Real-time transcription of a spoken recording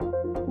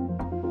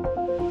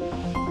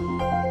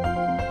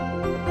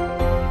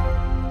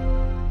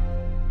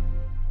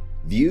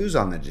Views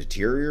on the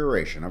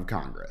Deterioration of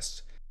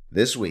Congress.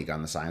 This week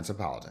on the Science of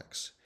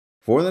Politics.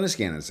 For the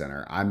Niskanen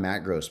Center, I'm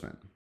Matt Grossman.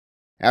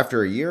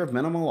 After a year of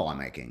minimal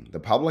lawmaking,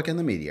 the public and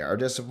the media are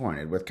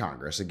disappointed with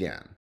Congress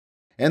again.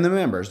 And the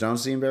members don't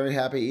seem very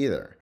happy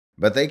either,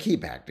 but they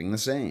keep acting the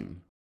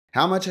same.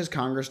 How much has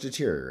Congress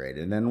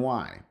deteriorated and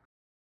why?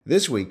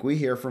 This week we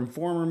hear from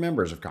former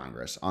members of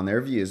Congress on their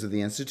views of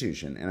the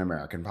institution in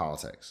American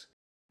politics.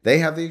 They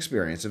have the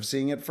experience of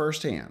seeing it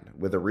firsthand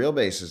with a real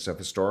basis of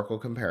historical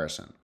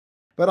comparison,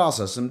 but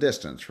also some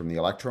distance from the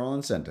electoral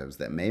incentives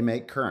that may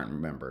make current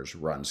members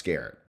run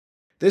scared.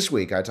 This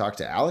week I talked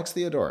to Alex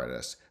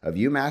Theodoridis of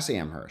UMass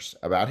Amherst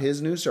about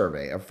his new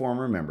survey of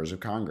former members of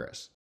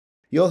Congress.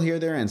 You'll hear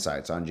their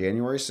insights on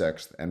January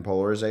 6th and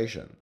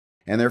polarization,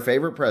 and their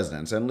favorite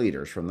presidents and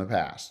leaders from the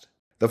past.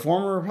 The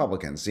former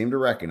Republicans seem to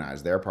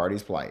recognize their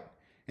party's plight,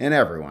 and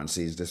everyone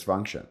sees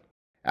dysfunction.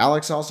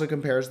 Alex also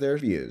compares their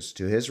views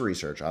to his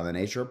research on the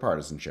nature of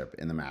partisanship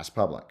in the mass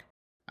public.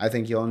 I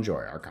think you'll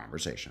enjoy our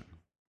conversation.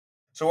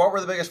 So what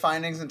were the biggest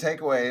findings and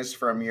takeaways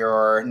from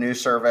your new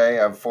survey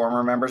of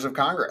former members of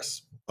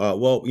Congress?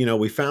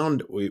 We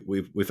found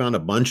a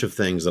bunch of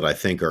things that I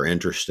think are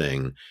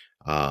interesting,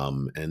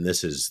 and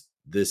this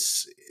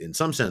in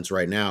some sense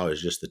right now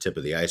is just the tip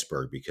of the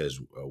iceberg because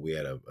we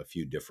had a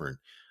few different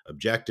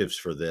objectives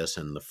for this,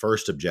 and the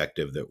first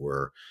objective that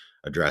we're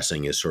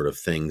addressing is sort of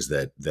things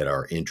that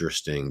are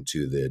interesting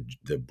to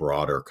the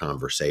broader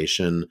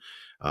conversation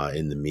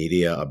in the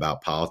media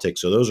about politics.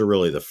 So those are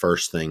really the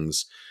first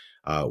things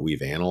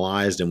we've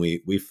analyzed, and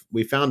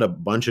we found a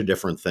bunch of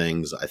different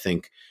things. I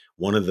think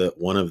one of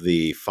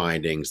the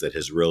findings that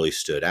has really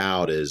stood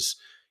out is,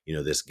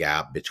 this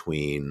gap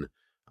between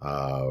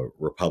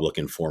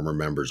Republican former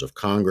members of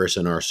Congress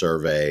in our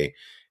survey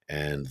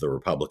and the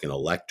Republican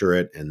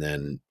electorate, and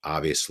then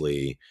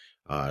obviously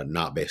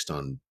not based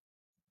on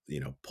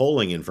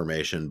polling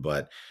information,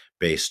 but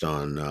based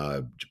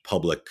on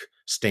public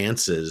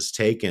stances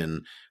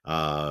taken,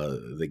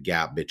 the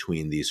gap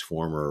between these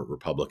former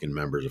Republican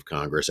members of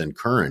Congress and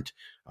current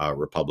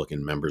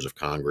Republican members of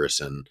Congress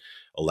and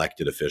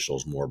elected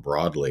officials more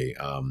broadly.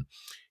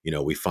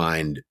 We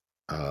find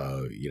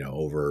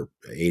over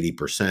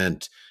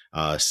 80%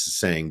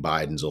 saying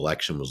Biden's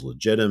election was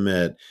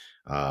legitimate.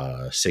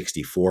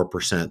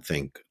 64%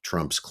 think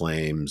Trump's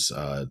claims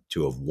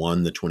to have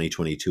won the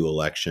 2022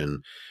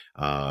 election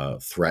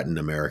threaten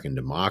American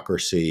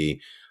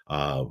democracy.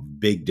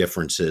 Big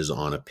differences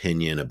on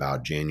opinion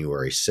about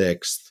January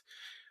 6th.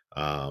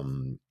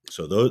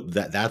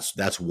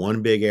 That's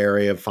one big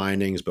area of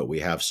findings, but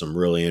we have some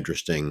really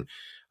interesting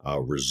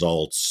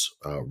results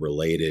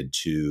related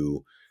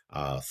to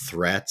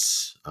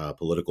threats,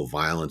 political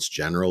violence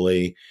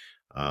generally.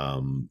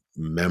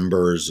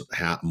 Members,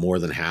 more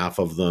than half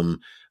of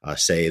them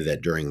say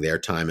that during their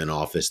time in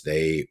office,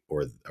 they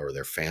or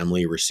their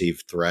family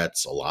received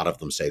threats. A lot of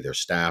them say their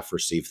staff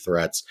received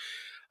threats.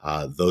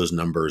 Those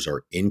numbers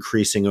are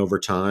increasing over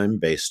time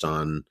based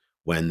on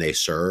when they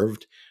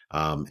served.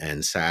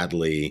 And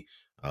sadly,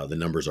 the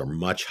numbers are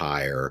much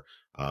higher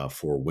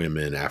for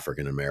women,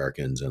 African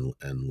Americans, and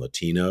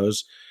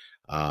Latinos.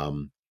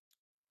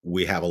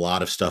 We have a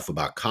lot of stuff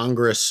about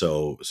Congress.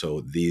 So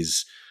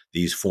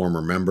these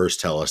former members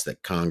tell us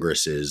that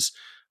Congress is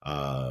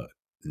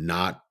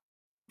not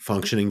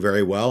functioning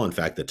very well. In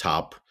fact, the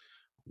top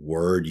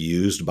word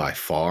used by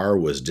far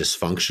was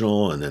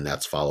dysfunctional, and then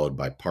that's followed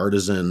by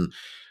partisan,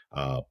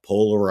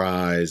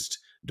 polarized,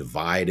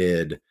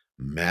 divided,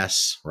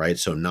 mess, right?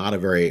 So not a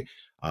very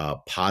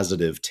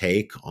positive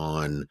take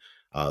on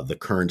the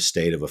current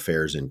state of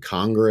affairs in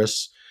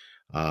Congress.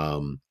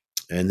 And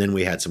then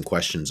we had some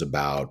questions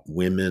about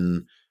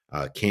women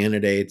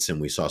candidates,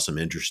 and we saw some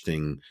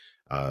interesting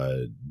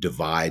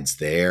divides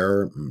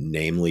there,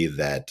 namely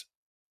that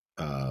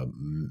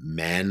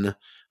men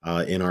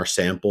in our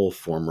sample,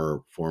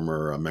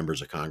 former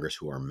members of Congress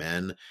who are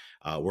men,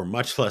 were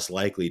much less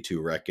likely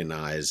to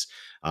recognize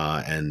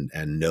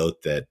and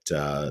note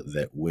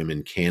that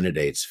women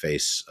candidates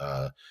face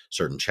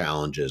certain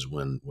challenges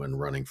when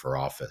running for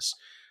office.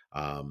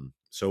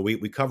 So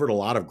we covered a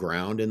lot of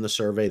ground in the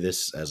survey.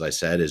 This, as I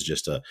said, is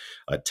just a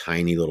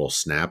tiny little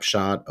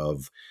snapshot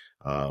of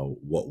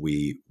what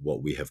we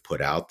have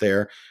put out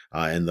there,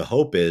 and the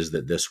hope is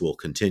that this will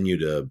continue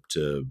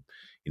to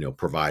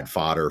provide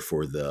fodder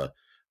for the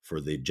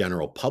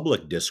general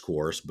public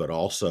discourse, but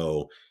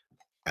also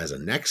as a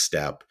next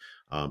step,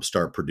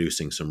 start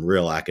producing some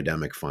real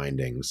academic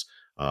findings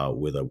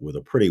with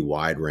a pretty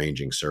wide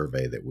ranging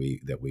survey that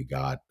we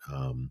got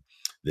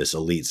this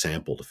elite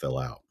sample to fill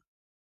out.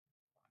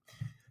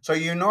 So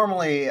you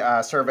normally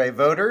survey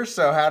voters.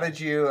 So how did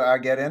you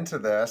get into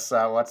this?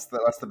 What's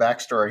the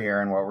backstory here,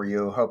 and what were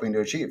you hoping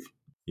to achieve?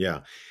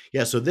 Yeah.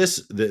 So this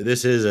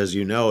is, as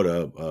you know,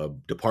 a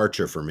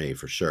departure for me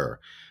for sure.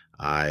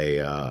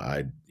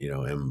 I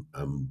am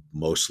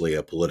mostly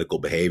a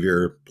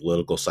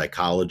political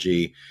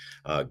psychology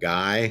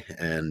guy,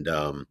 and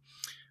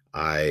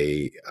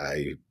I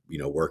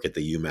work at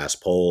the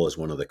UMass Poll as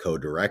one of the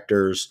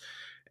co-directors.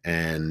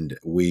 and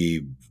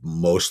we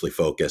mostly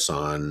focus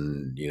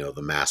on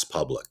the mass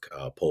public,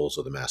 polls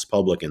of the mass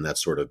public, and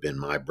that's sort of been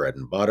my bread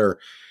and butter.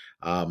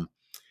 Um,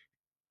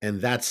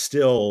 and that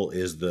still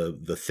is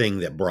the thing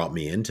that brought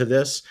me into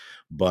this.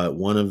 But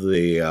one of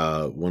the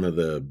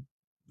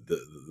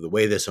the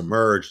way this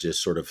emerged is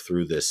sort of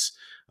through this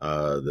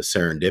the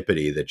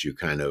serendipity that you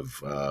kind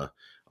of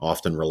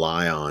often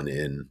rely on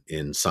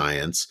in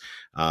science,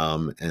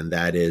 and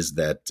that is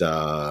that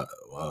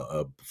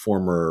a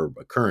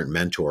current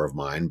mentor of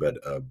mine, but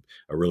a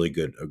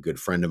good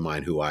friend of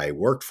mine who I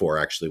worked for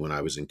actually when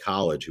I was in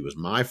college, who was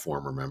my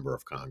former member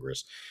of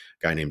Congress,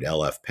 a guy named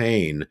L.F.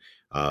 Payne,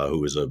 who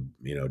was a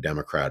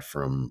Democrat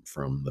from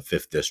the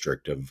fifth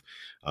district of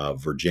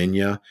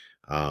Virginia.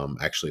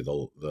 Actually,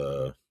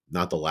 the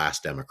not the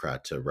last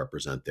Democrat to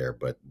represent there,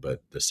 but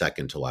the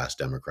second to last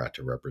Democrat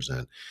to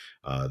represent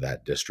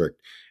that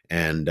district.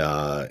 And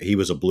he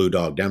was a blue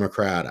dog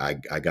Democrat.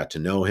 I got to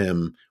know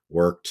him,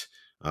 worked.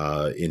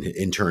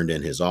 Interned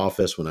in his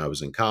office when I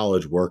was in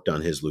college, worked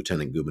on his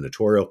lieutenant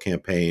gubernatorial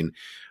campaign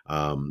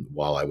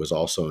while I was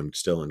also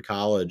still in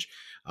college.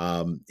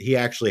 He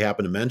actually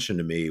happened to mention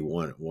to me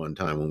one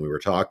time when we were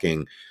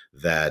talking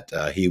that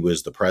he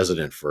was the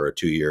president for a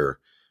 2-year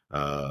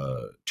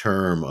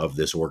term of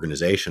this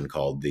organization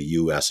called the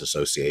U.S.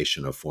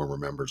 Association of Former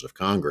Members of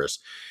Congress,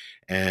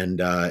 and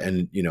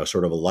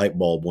sort of a light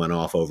bulb went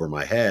off over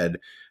my head,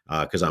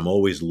 because I'm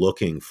always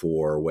looking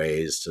for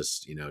ways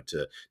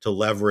to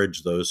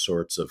leverage those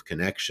sorts of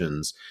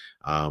connections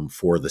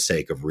for the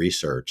sake of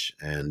research.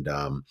 And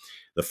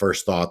the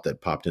first thought that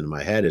popped into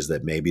my head is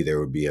that maybe there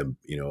would be a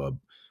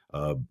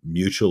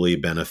mutually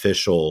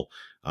beneficial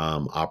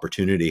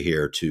opportunity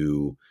here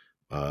to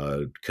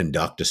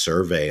conduct a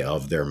survey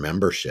of their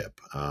membership.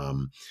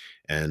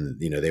 And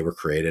they were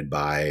created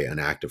by an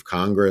act of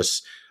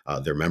Congress.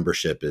 Their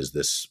membership is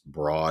this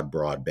broad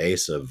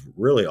base of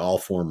really all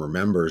former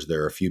members.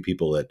 There are a few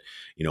people that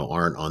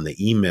aren't on the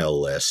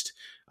email list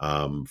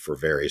for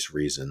various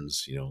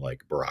reasons,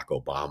 like Barack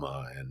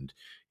Obama and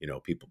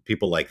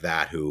people like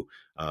that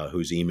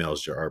whose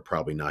emails are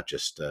probably not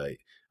just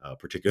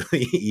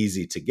particularly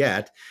easy to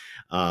get.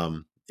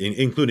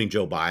 Including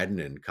Joe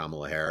Biden and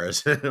Kamala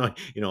Harris,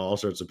 all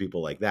sorts of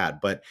people like that.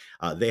 But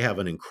they have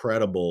an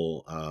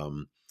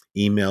incredible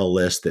email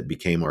list that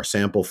became our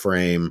sample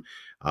frame,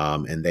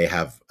 and they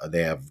have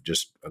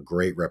just a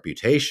great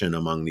reputation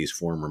among these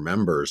former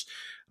members.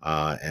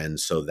 And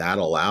so that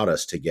allowed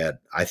us to get,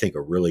 I think,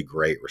 a really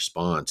great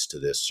response to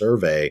this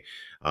survey,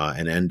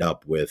 and end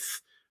up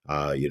with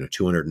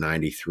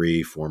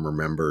 293 former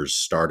members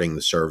starting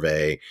the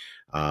survey.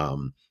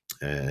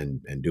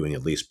 And doing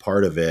at least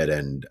part of it,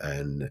 and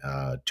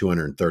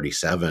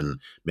 237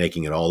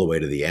 making it all the way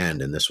to the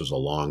end. And this was a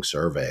long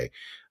survey.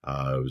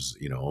 It was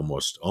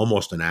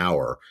almost an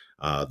hour.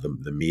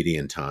 The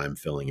median time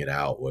filling it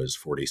out was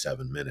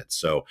 47 minutes.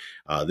 So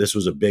this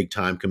was a big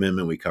time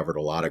commitment. We covered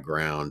a lot of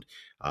ground,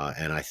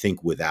 and I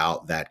think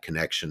without that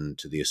connection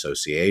to the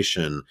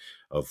association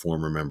of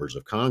former members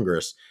of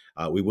Congress,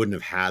 we wouldn't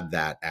have had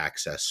that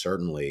access.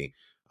 Certainly.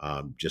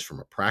 Just from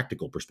a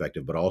practical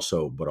perspective, but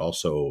also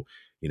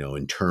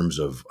in terms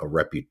of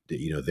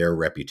their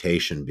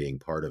reputation being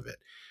part of it.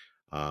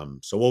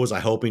 So what was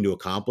I hoping to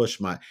accomplish?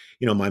 My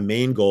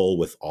main goal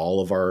with all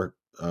of our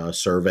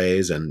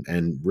surveys,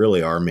 and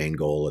really our main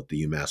goal at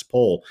the UMass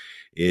poll,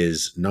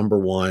 is number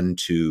one,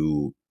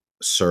 to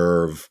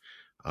serve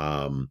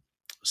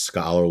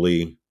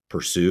scholarly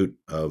pursuit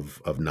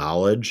of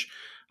knowledge.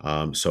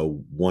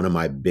 So one of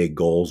my big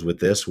goals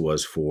with this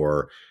was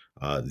for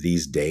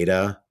these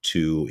data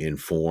to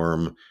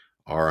inform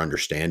our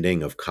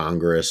understanding of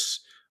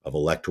Congress, of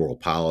electoral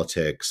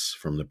politics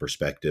from the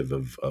perspective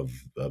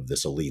of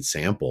this elite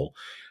sample.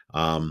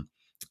 And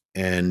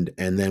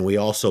then we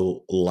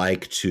also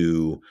like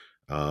to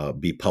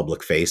be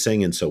public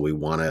facing, and so we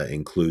want to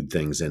include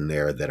things in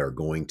there that are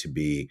going to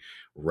be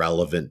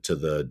relevant to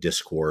the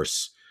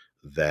discourse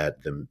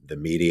that the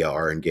media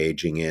are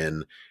engaging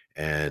in,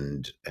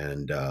 and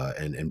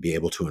be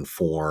able to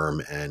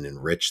inform and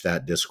enrich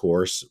that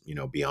discourse,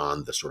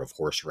 beyond the sort of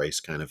horse race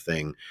kind of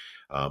thing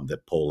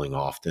that polling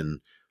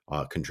often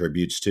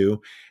contributes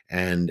to.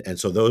 And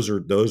so those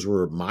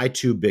were my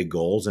two big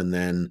goals. And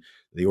then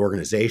the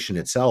organization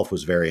itself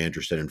was very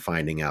interested in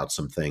finding out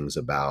some things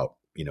about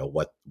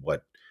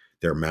what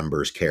their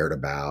members cared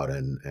about,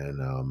 and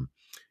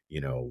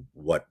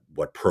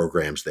what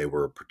programs they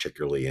were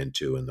particularly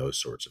into, and those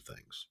sorts of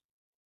things.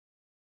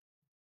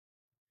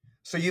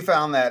 So you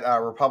found that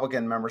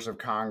Republican members of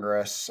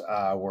Congress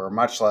were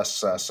much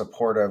less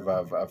supportive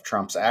of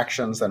Trump's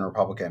actions than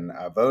Republican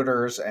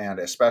voters, and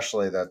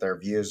especially that their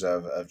views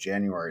of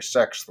January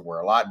 6th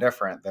were a lot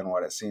different than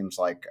what it seems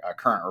like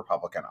current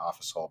Republican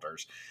office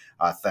holders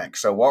think.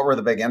 So what were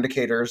the big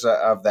indicators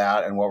of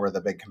that, and what were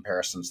the big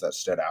comparisons that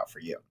stood out for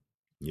you?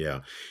 Yeah.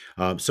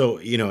 So,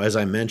 as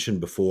I mentioned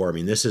before, I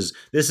mean, this is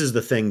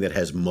the thing that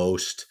has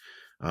most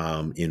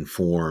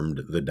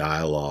informed the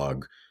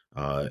dialogue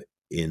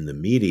in the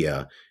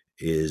media,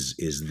 is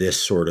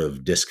this sort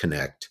of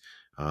disconnect,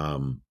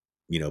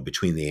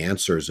 between the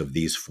answers of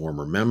these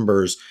former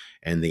members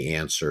and the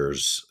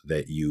answers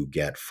that you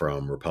get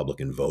from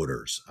Republican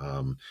voters,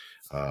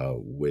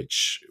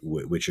 which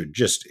are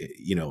just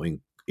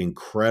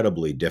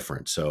incredibly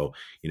different. So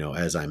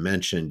as I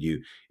mentioned,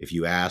 if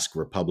you ask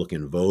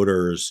Republican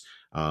voters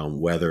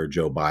whether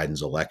Joe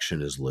Biden's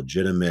election is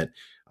legitimate,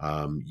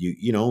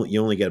 you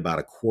only get about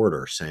a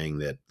quarter saying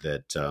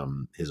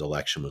that his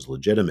election was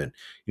legitimate.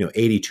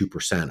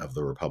 82% of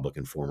the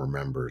Republican former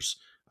members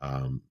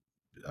um,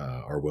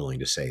 are willing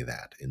to say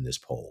that in this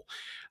poll.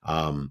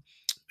 Um,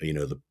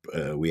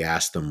 we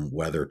asked them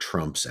whether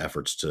Trump's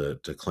efforts to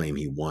claim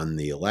he won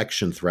the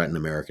election threaten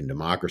American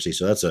democracy.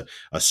 So that's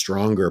a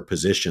stronger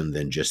position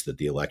than just that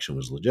the election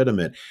was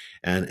legitimate,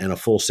 and a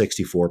full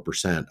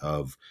 64%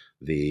 of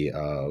the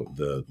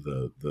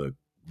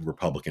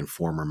Republican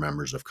former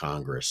members of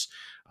Congress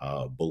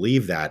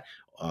believe that.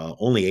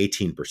 Only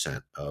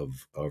 18%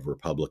 of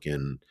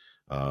Republican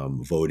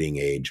voting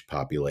age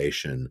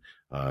population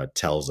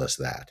tells us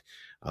that.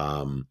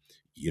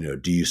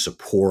 Do you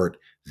support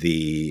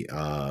the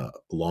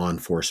law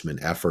enforcement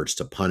efforts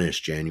to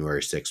punish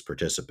January 6th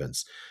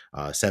participants?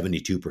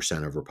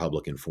 72% of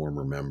Republican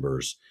former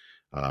members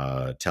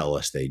tell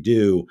us they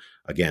do.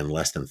 Again,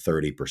 less than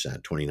 30%,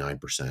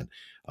 29%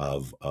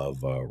 of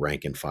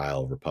rank and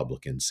file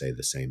Republicans say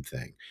the same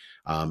thing.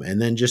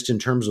 And then just in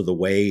terms of the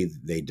way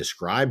they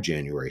describe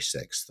January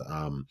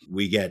 6th,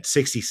 we get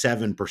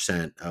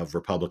 67% of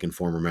Republican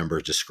former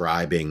members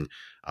describing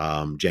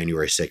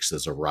January 6th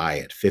as a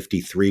riot,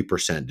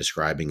 53%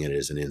 describing it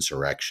as an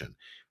insurrection,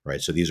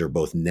 right? So these are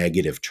both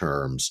negative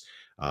terms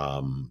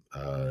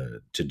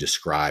to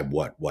describe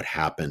what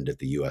happened at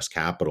the U.S.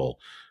 Capitol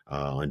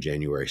on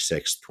January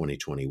 6th,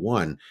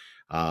 2021.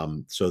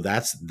 So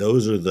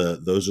those are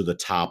the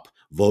top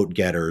vote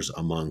getters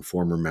among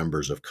former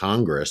members of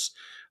Congress.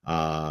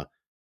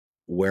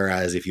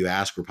 Whereas if you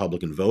ask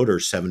Republican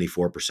voters,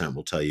 74%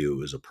 will tell you it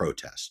was a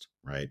protest,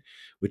 right?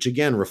 Which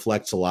again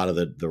reflects a lot of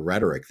the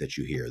rhetoric that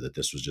you hear, that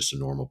this was just a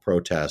normal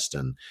protest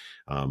and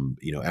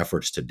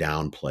efforts to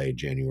downplay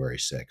January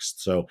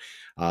 6th.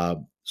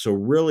 So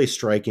really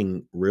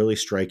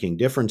striking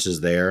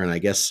differences there. And I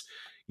guess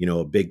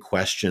a big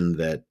question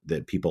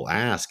that people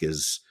ask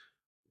is,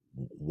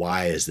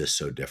 why is this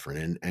so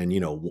different? And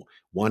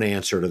one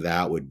answer to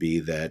that would be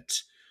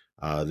that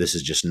this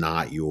is just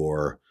not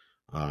your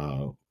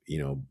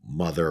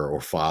mother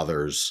or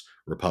father's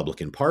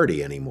Republican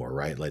Party anymore,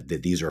 right? Like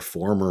that these are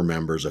former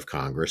members of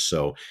Congress.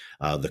 So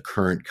the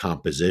current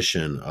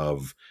composition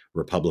of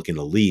Republican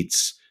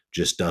elites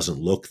just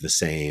doesn't look the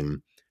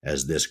same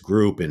as this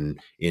group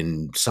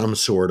in some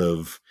sort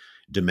of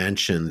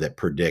dimension that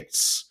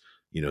predicts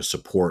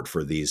support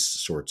for these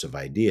sorts of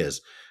ideas.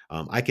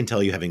 I can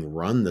tell you, having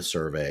run the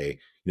survey,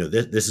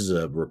 this is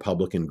a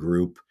Republican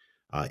group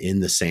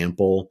in the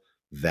sample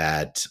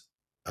that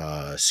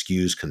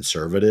skews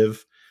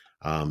conservative.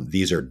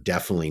 These are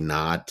definitely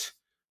not,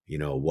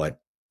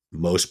 what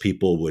most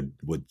people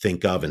would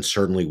think of, and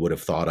certainly would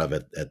have thought of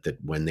at the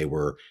when they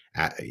were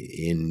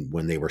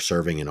when they were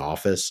serving in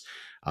office.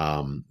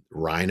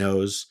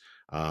 Rhinos.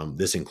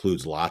 This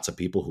includes lots of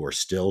people who are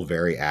still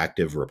very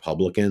active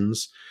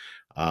Republicans.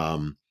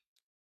 Um,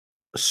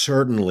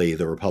 Certainly,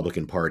 the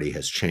Republican Party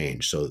has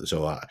changed.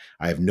 So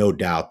I have no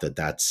doubt that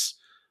that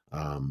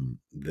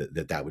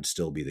would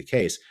still be the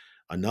case.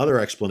 Another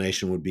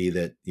explanation would be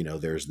that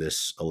there's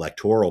this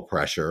electoral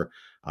pressure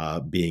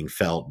being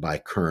felt by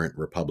current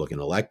Republican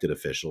elected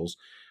officials,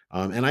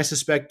 and I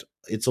suspect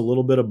it's a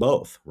little bit of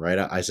both, right?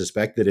 I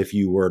suspect that if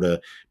you were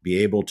to be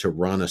able to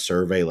run a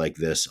survey like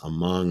this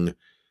among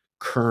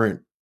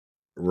current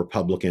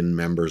Republican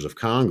members of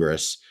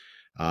Congress,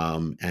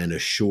 and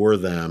assure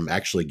them,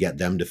 actually get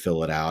them to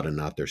fill it out and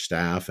not their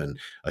staff, and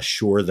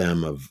assure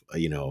them of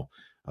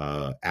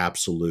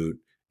absolute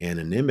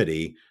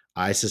anonymity,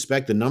 I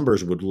suspect the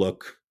numbers would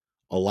look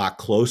a lot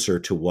closer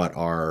to what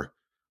our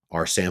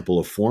sample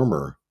of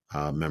former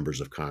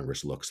members of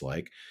Congress looks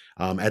like.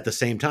 At the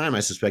same time,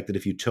 I suspect that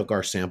if you took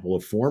our sample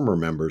of former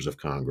members of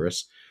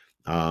Congress,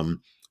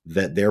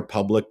 that their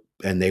public,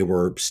 and they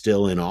were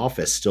still in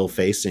office, still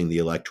facing the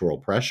electoral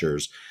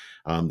pressures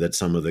that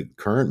some of the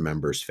current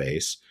members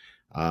face,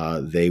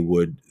 they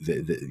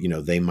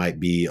might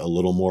be a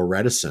little more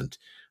reticent,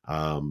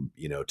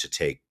 to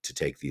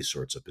take these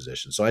sorts of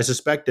positions. So I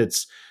suspect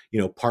it's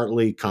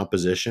partly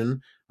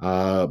composition,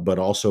 but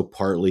also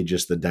partly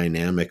just the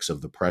dynamics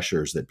of the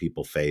pressures that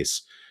people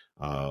face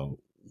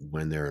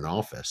when they're in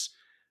office.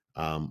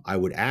 I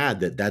would add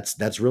that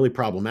that's really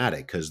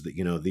problematic, because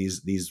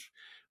these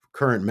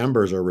current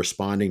members are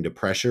responding to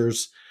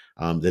pressures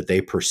that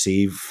they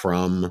perceive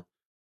from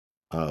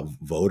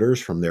voters,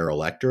 from their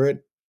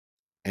electorate.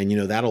 And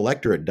that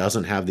electorate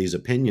doesn't have these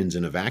opinions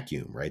in a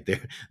vacuum, right?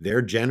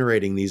 They're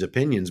generating these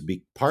opinions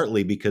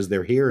partly because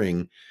they're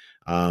hearing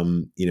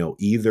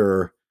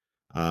either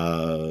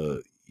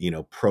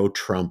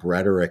pro-Trump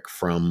rhetoric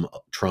from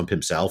Trump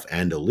himself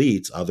and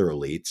other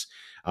elites,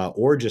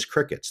 or just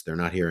crickets. They're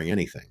not hearing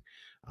anything.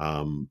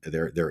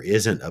 There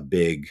isn't a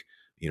big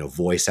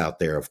voice out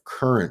there of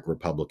current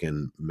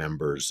Republican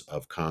members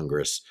of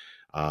Congress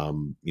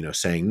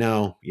saying,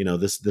 no,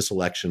 this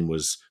election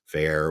was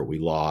fair. We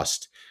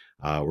lost.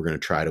 We're going to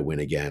try to win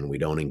again. We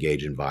don't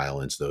engage in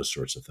violence, those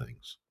sorts of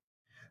things.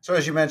 So,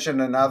 as you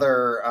mentioned,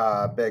 another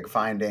big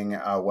finding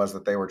was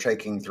that they were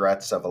taking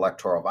threats of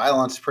electoral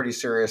violence pretty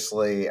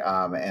seriously,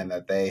 and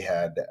that they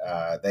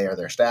or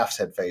their staffs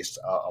had faced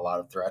a lot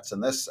of threats.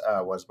 And this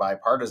was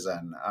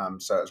bipartisan.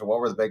 So, what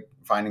were the big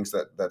findings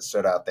that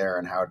stood out there,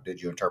 and how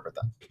did you interpret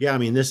them? Yeah, I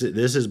mean, this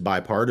is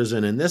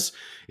bipartisan, and this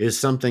is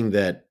something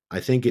that I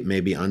think it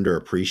may be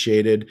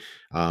underappreciated,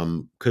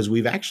 because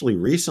we've actually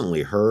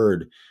recently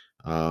heard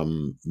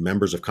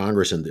members of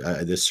Congress, and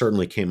this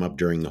certainly came up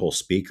during the whole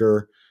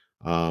speaker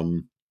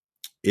um,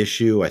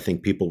 issue. I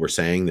think people were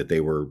saying that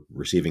they were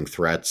receiving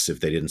threats if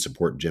they didn't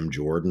support Jim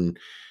Jordan.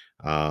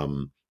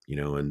 And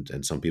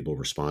some people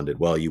responded,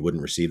 well, you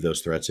wouldn't receive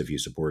those threats if you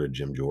supported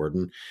Jim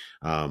Jordan.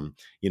 um,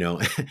 you know,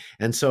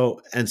 and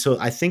so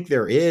I think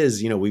there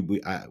is,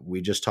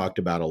 we just talked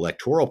about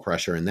electoral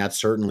pressure, and that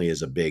certainly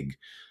is a big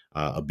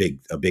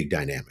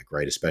dynamic,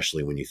 right?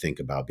 Especially when you think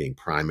about being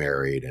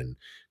primaried and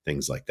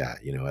things like that.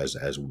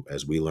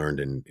 As we learned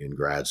in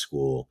grad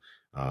school,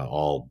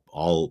 all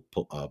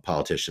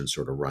politicians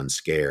sort of run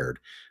scared,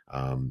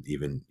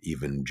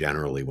 even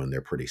generally when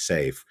they're pretty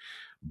safe.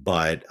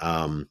 But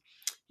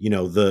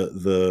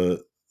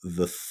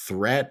the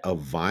threat of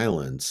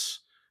violence,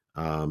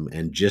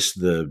 and just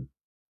the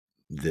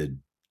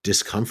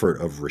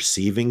discomfort of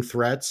receiving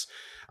threats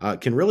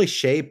can really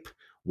shape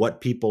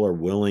what people are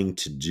willing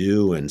to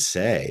do and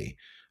say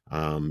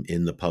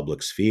in the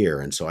public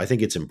sphere. And so I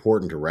think it's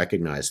important to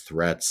recognize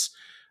threats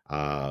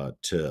to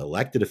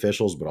elected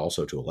officials, but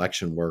also to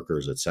election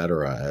workers, et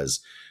cetera,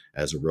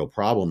 as a real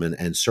problem.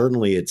 And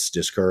certainly it's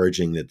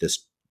discouraging that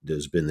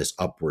there's been this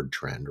upward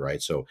trend,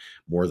 right? So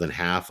more than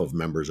half of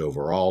members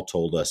overall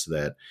told us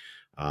that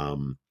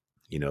um,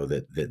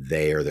 that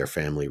they or their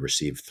family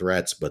received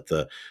threats, but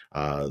the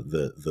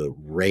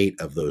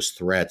rate of those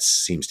threats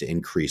seems to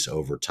increase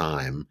over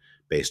time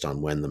based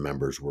on when the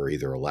members were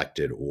either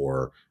elected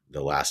or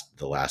the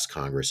last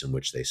Congress in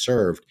which they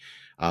served.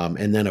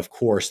 And then, of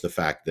course, the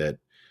fact that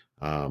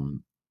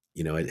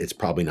it's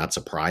probably not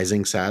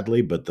surprising,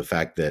 sadly, but the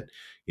fact that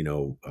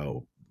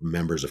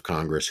members of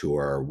Congress who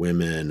are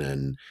women,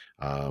 and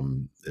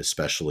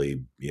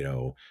especially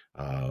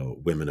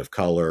women of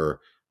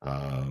color,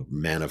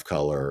 men of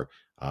color,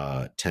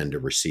 tend to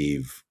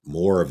receive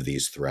more of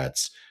these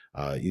threats.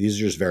 These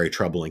are just very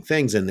troubling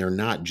things, and they're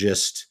not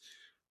just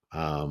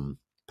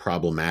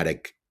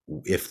problematic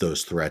if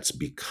those threats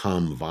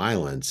become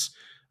violence.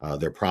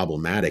 They're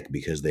problematic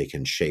because they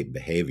can shape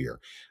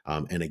behavior.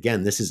 And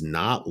again, this is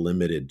not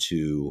limited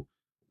to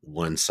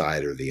one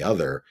side or the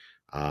other.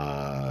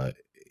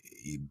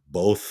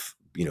 Both,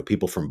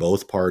 people from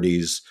both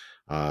parties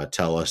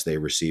tell us they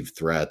receive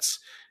threats,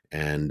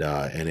 and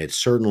it's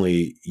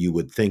certainly, you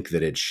would think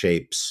that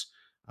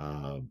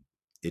uh,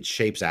 it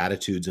shapes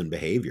attitudes and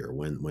behavior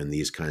when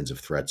these kinds of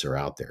threats are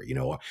out there. You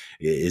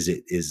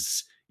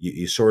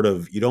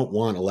don't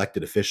want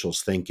elected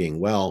officials thinking,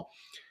 well,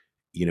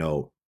 you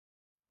know,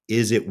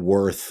 is it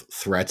worth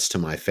threats to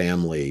my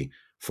family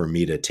for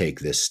me to take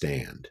this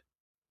stand?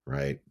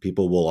 Right?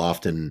 People will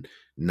often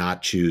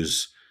not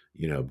choose.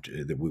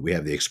 We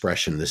have the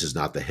expression, "This is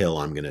not the hill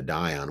I'm going to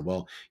die on."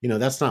 Well,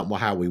 that's not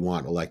how we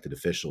want elected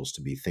officials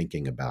to be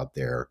thinking about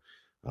their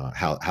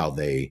how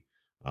they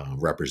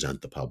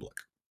represent the public.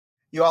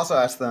 You also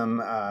asked them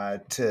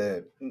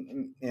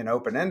in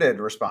open ended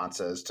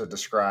responses, to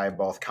describe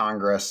both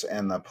Congress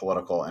and the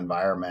political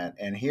environment.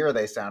 And here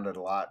they sounded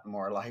a lot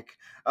more like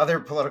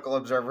other political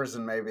observers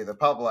and maybe the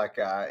public,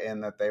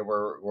 in that they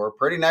were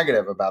pretty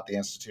negative about the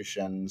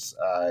institutions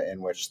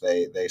in which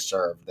they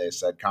served. They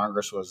said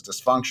Congress was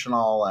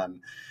dysfunctional and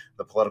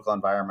the political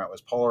environment was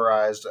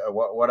polarized.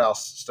 What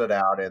else stood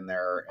out in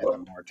the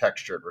more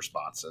textured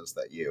responses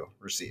that you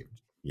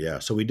received? Yeah,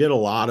 so we did a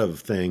lot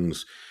of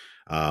things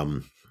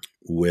um,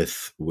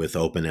 with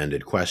open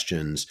ended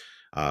questions.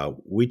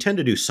 We tend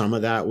to do some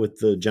of that with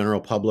the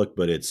general public,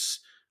 but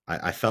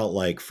I felt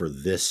like for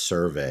this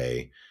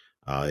survey,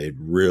 it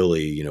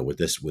really, with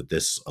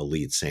this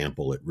elite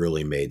sample, it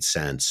really made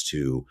sense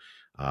to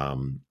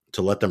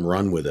let them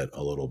run with it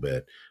a little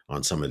bit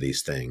on some of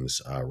these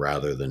things,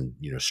 rather than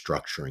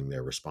structuring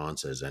their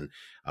responses. And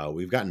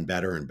we've gotten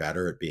better and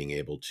better at being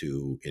able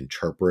to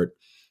interpret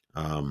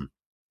Um,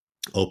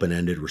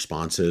 open-ended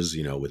responses,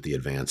 with the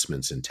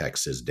advancements in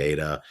text as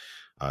data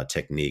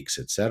techniques,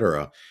 et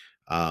cetera.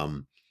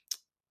 Um,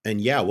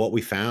 and yeah, what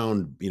we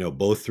found,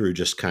 both through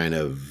just kind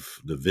of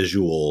the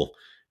visual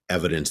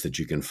evidence that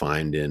you can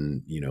find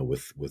in,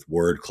 with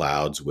word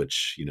clouds,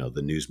 which,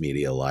 the news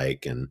media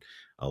like, and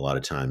a lot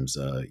of times,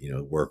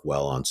 work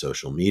well on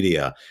social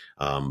media,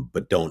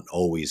 but don't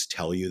always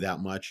tell you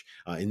that much.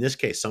 In this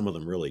case, some of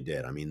them really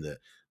did. I mean,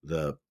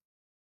 the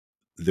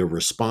the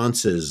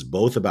responses,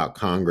 both about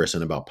Congress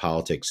and about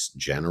politics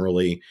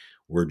generally,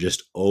 were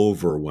just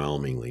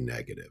overwhelmingly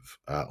negative,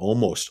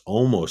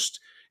 almost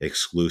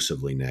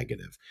exclusively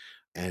negative.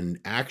 And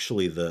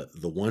actually, the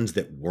ones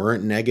that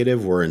weren't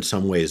negative were in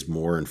some ways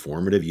more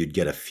informative. You'd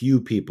get a few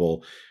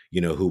people,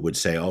 who would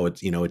say, oh,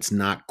 it's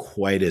not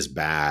quite as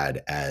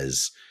bad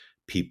as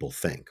people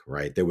think,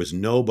 right? There was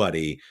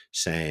nobody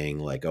saying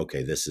like,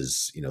 okay, this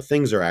is,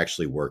 things are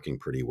actually working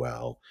pretty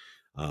well.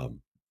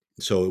 Um,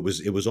 so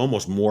it was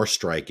almost more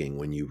striking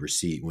when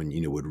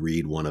would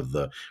read one of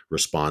the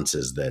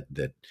responses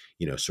that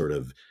sort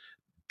of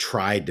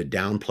tried to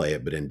downplay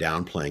it, but in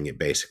downplaying it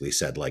basically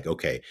said like,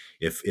 okay,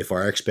 if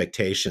our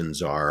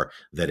expectations are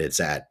that it's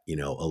at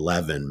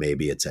 11,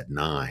 maybe it's at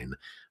 9,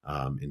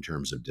 in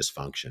terms of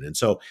dysfunction. And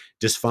so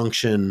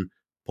dysfunction,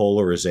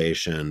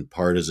 polarization,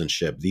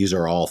 partisanship, these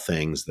are all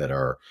things that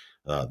are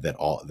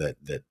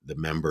that the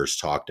members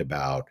talked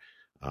about.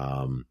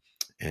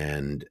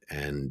 And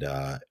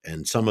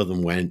some of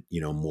them went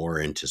more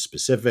into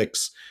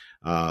specifics.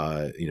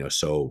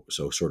 So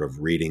sort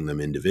of reading them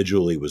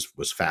individually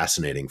was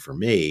fascinating for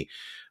me.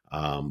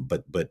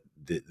 But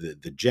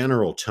the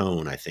general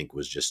tone, I think,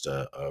 was just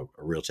a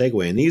real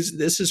takeaway. And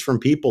this is from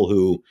people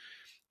who,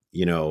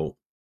 you know,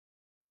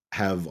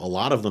 have a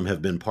lot of them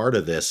have been part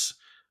of this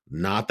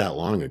not that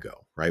long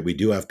ago, right? We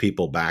do have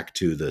people back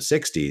to the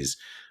 60s,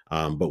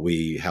 but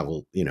we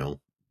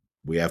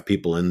have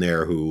people in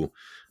there who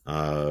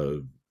uh,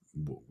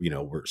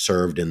 were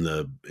served in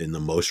the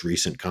most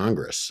recent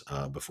Congress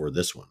before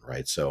this one,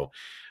 right? So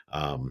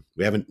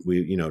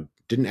we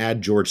didn't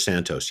add George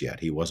Santos yet.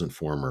 He wasn't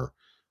former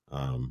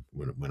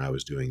when I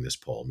was doing this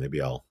poll.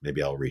 Maybe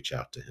I'll reach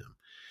out to him.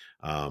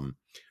 Um,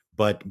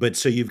 but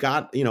so you've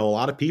got a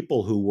lot of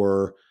people who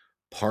were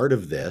part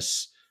of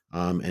this,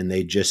 and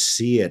they just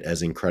see it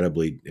as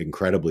incredibly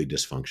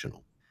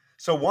dysfunctional.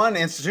 So, one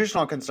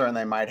institutional concern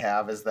they might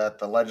have is that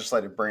the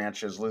legislative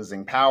branch is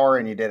losing power,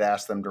 and you did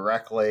ask them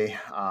directly,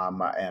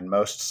 and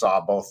most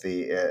saw both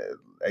the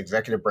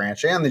executive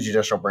branch and the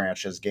judicial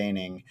branch as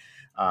gaining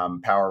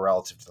power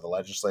relative to the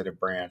legislative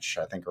branch.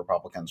 I think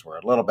Republicans were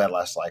a little bit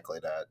less likely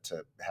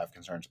to have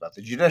concerns about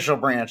the judicial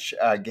branch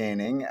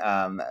gaining,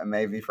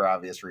 maybe for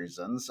obvious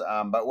reasons.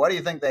 But what do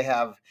you think they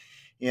have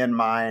in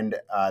mind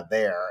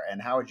there,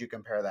 and how would you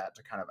compare that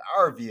to kind of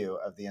our view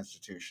of the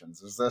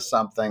institutions? Is this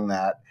something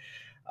that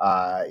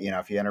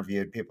if you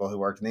interviewed people who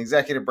worked in the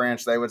executive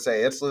branch, they would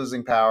say it's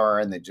losing power,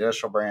 and the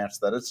judicial branch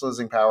that it's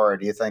losing power? Or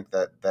do you think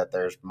that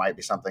there's might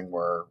be something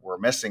we're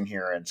missing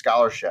here in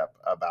scholarship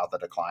about the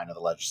decline of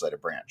the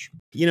legislative branch?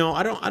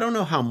 I don't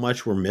know how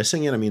much we're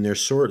missing it. I mean, there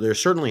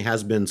certainly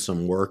has been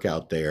some work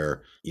out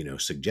there,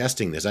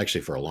 suggesting this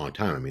actually for a long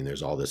time. I mean,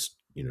 there's all this,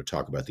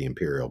 talk about the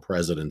imperial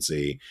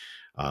presidency,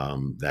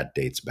 that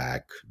dates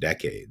back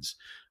decades.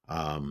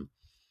 Um,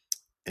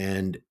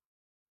 and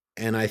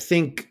and I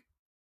think,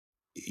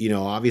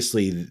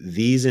 obviously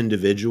these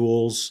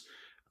individuals,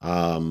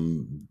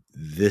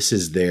 this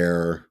was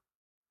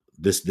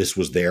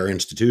their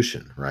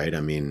institution, right?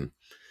 I mean,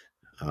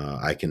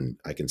 I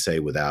can say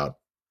without,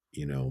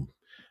 you know,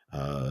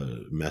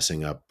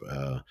 messing up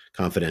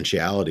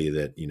confidentiality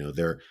that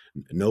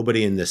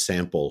nobody in this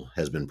sample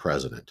has been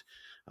president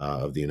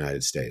of the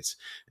United States,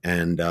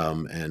 and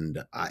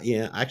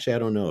actually I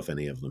don't know if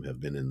any of them have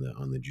been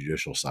on the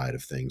judicial side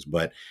of things,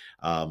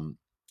 um,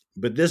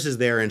 but this is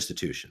their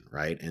institution,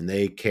 right? And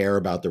they care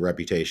about the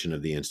reputation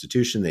of the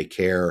institution. They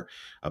care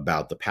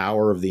about the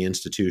power of the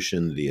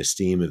institution, the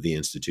esteem of the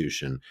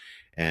institution.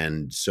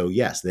 And so,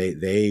 yes,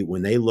 they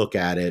when they look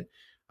at it,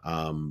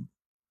 um,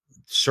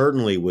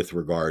 certainly with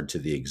regard to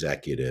the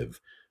executive,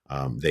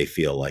 they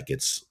feel like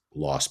it's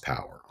lost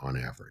power on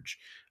average.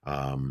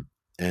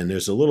 And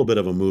there's a little bit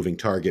of a moving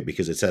target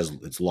because it says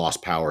it's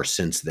lost power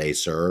since they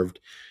served,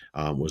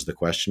 was the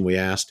question we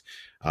asked.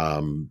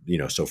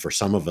 So for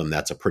some of them,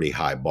 that's a pretty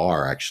high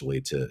bar actually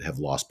to have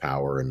lost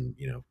power in,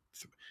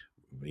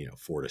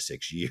 4 to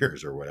 6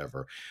 years or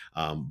whatever.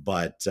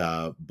 But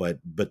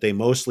they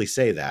mostly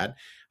say that.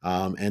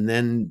 And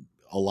then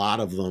a lot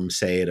of them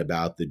say it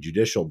about the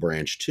judicial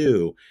branch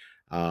too.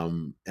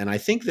 And I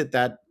think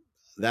that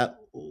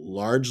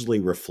largely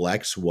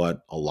reflects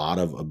what a lot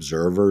of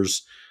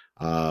observers,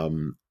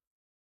 um,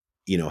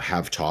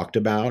 have talked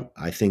about.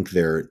 I think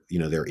there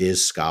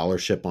is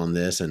scholarship on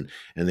this, and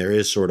there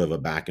is sort of a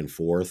back and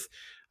forth.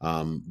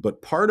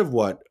 But part of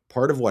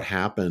what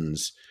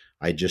happens,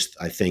 I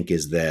think,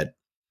 is that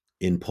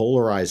in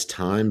polarized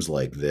times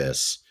like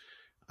this,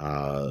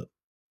 uh,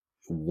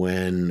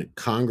 when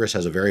Congress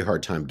has a very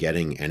hard time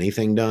getting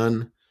anything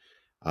done,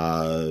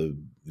 uh,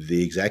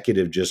 the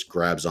executive just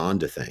grabs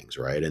onto things,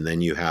 right? And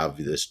then you have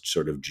this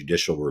sort of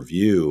judicial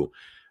review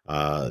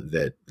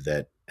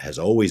that has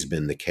always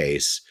been the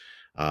case.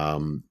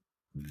 Um,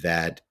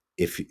 that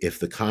if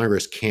the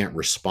Congress can't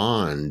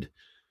respond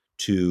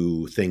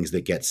to things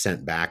that get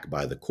sent back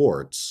by the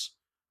courts,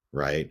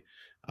 right?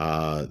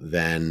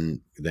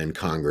 Then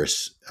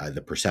Congress,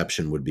 the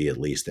perception would be at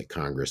least that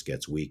Congress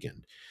gets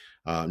weakened.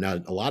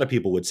 Now, a lot of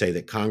people would say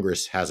that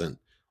Congress hasn't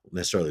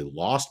necessarily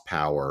lost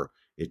power;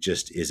 it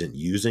just isn't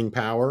using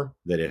power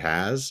that it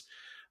has,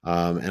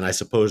 and I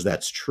suppose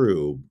that's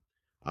true.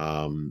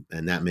 And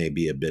that may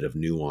be a bit of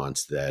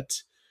nuance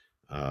that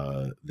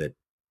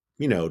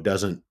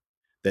doesn't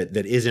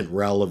that isn't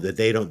relevant, that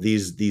they don't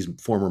these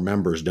former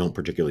members don't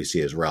particularly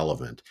see as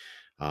relevant.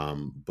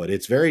 But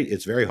it's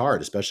very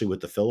hard, especially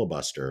with the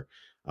filibuster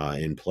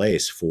in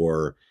place,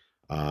 for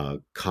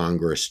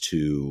Congress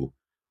to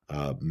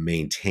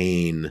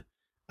maintain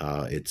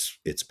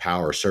its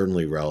power,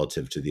 certainly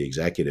relative to the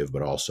executive,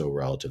 but also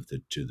relative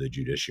to the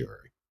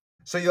judiciary.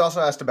 So you also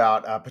asked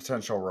about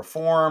potential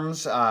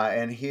reforms,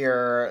 and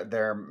here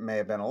there may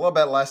have been a little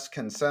bit less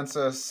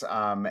consensus.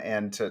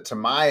 And to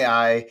my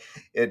eye,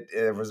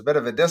 it was a bit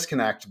of a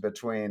disconnect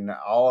between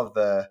all of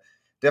the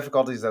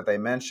difficulties that they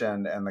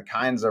mentioned and the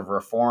kinds of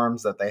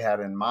reforms that they had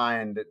in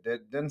mind. It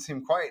didn't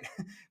seem quite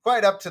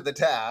quite up to the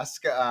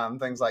task.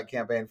 Things like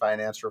campaign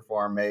finance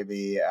reform,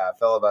 maybe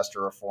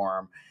filibuster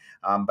reform,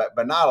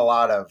 but not a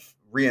lot of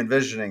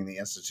re-envisioning the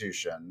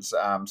institutions.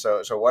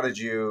 So what did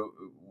you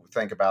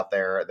think about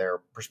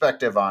their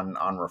perspective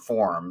on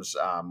reforms?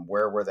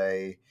 Where were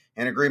they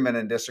in agreement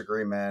and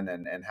disagreement,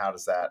 and how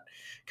does that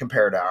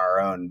compare to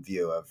our own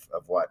view of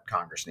what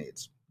Congress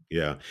needs?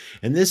 Yeah.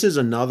 And this is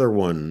another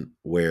one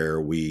where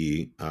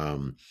we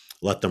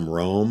let them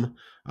roam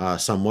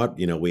somewhat.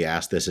 We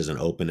asked this as an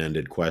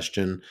open-ended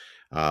question.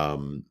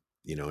 And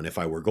if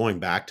I were going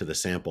back to the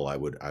sample, I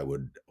would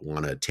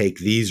want to take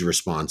these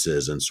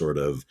responses and sort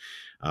of,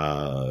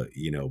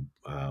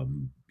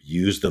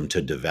 use them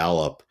to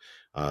develop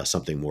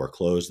something more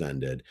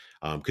closed-ended.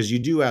 Because you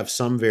do have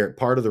some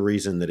part of the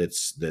reason that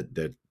it's that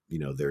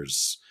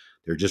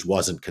there just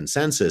wasn't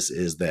consensus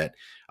is that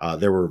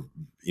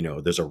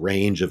there's a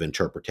range of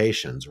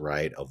interpretations,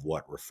 right, of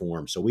what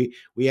reform. So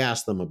we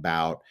asked them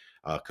about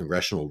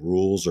congressional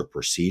rules or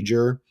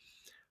procedure,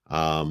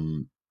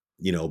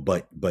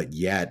 but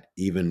yet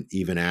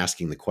even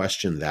asking the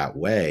question that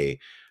way,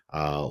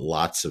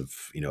 lots of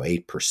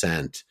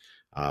 8%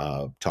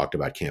 talked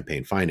about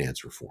campaign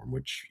finance reform,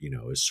 which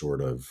is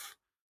sort of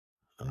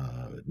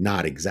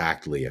not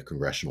exactly a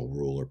congressional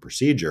rule or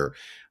procedure,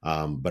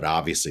 but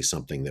obviously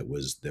something that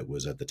was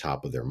at the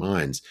top of their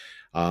minds.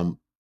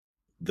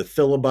 The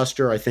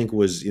filibuster, I think,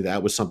 was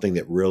something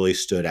that really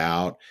stood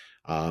out.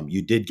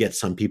 You did get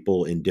some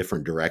people in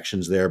different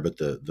directions there, but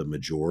the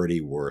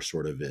majority were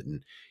sort of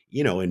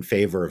in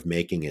favor of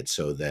making it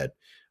so that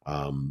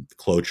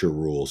cloture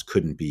rules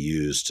couldn't be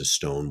used to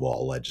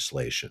stonewall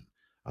legislation,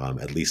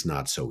 at least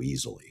not so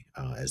easily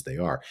as they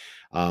are.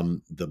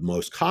 The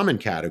most common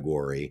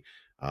category,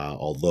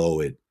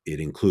 although it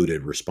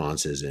included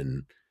responses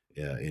in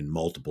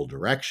multiple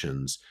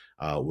directions,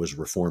 was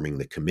reforming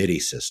the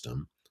committee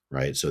system,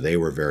 right? So they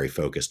were very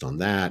focused on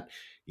that.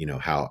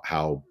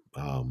 How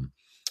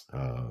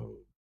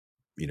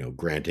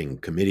granting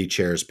committee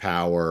chairs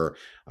power,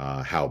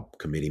 how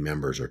committee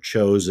members are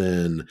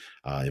chosen,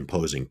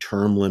 imposing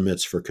term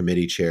limits for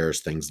committee chairs,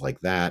 things like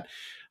that.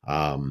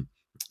 And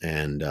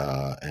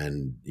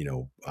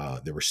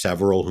there were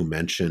several who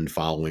mentioned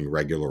following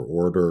regular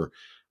order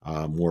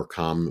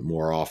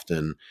more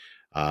often.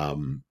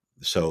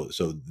 So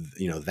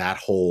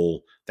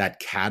that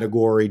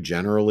category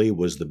generally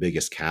was the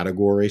biggest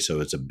category.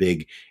 So it's a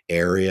big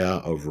area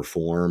of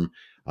reform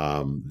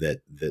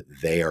that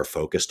they are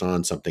focused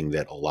on, something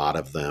that a lot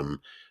of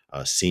them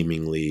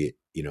seemingly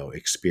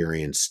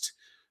experienced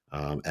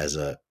as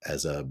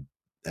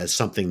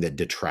something that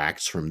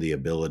detracts from the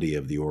ability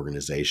of the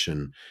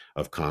organization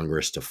of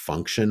Congress to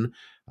function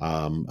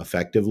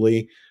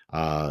effectively.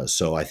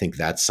 So I think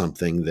that's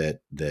something that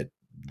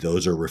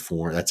those are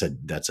reform.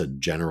 That's a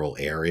general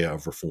area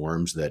of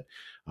reforms that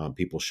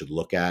people should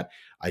look at.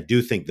 I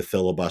do think the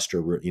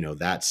filibuster,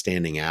 that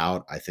standing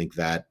out. I think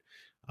that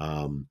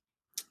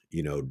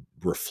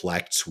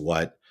reflects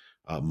what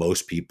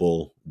most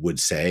people would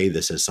say.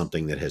 This is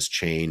something that has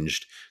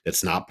changed.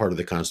 That's not part of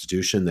the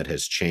Constitution. That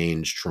has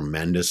changed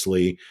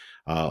tremendously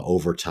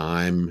over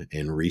time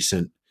in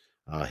recent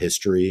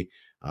history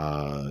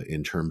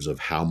in terms of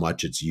how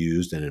much it's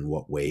used and in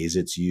what ways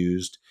it's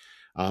used.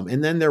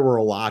 And then there were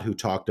a lot who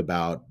talked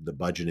about the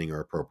budgeting or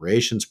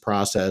appropriations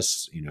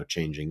process,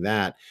 changing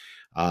that.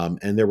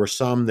 And there were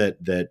some that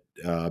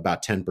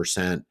about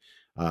 10%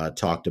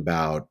 talked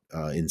about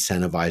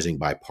incentivizing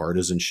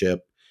bipartisanship.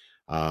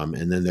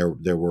 And then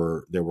there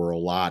were a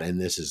lot,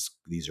 and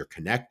these are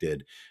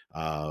connected.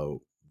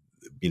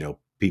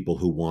 People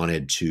who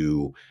wanted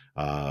to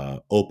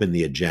open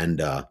the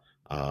agenda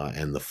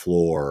and the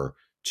floor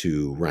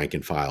to rank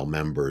and file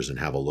members and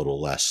have a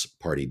little less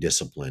party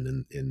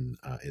discipline in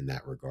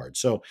that regard.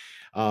 So,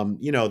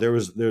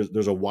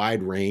 there's a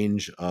wide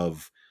range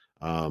of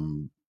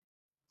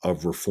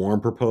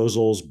reform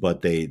proposals,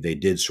 but they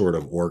did sort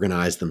of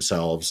organize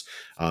themselves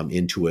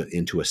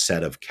into a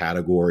set of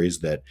categories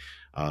that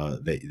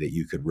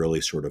you could really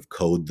sort of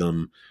code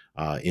them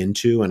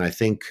into. And I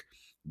think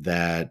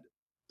that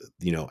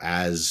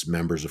as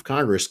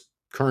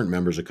current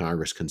members of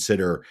Congress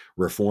consider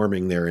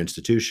reforming their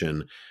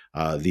institution,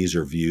 these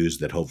are views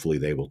that hopefully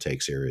they will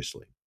take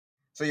seriously.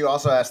 So you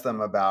also asked them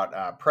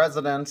about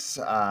presidents,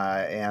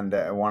 and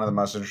one of the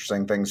most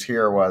interesting things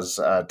here was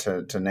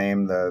to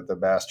name the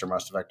best or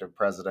most effective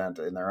president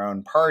in their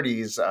own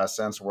parties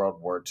since World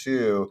War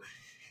II.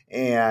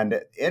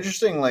 And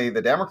interestingly,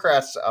 the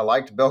Democrats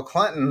liked Bill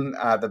Clinton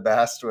the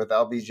best, with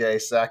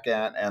LBJ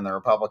second, and the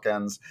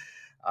Republicans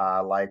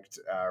liked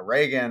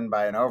Reagan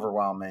by an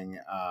overwhelming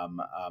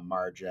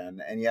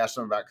margin. And you asked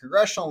them about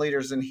congressional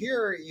leaders. And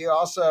here you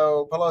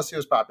also, Pelosi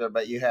was popular,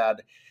 but you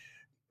had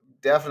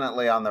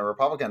definitely on the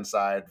Republican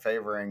side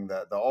favoring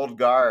the old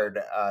guard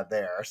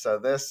there. So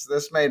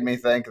this made me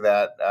think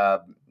that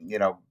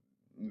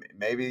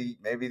maybe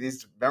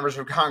these members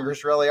of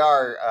Congress really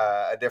are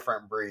a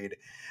different breed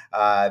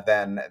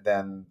than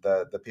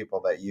the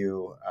people that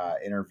you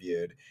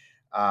interviewed.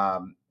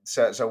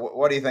 So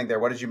what do you think there?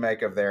 What did you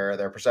make of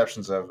their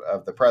perceptions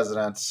of the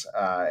presidents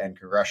and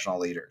congressional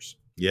leaders?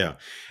 Yeah,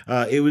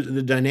 it was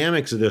the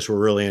dynamics of this were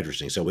really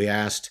interesting. So we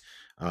asked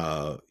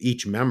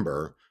each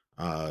member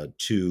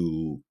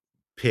to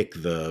pick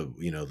the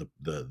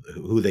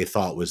who they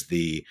thought was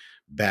the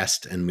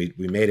best, and we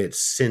made it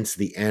since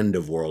the end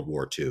of World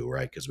War II,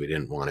 right? Because we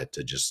didn't want it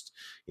to just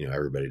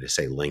everybody to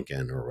say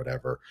Lincoln or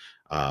whatever.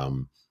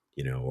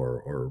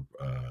 Or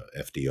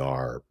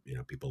FDR,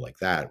 people like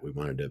that. We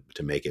wanted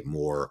to make it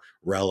more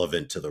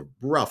relevant to the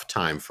rough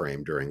time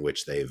frame during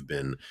which they've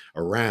been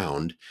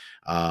around.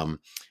 And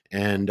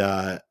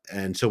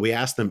so we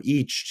asked them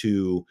each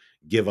to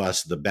give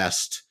us the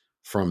best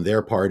from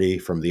their party,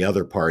 from the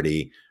other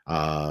party,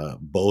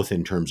 both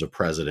in terms of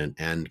president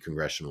and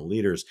congressional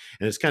leaders.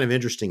 And it's kind of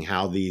interesting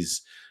how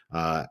these,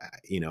 how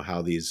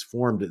these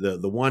formed.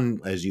 The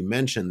one, as you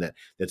mentioned,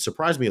 that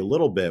surprised me a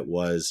little bit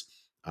was,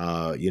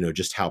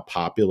 just how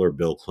popular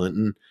Bill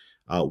Clinton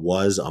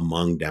was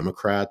among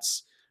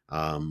Democrats,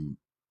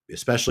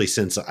 especially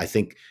since I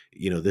think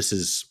this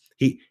is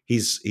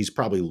he's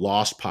probably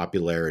lost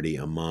popularity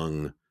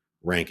among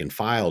rank and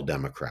file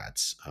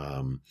Democrats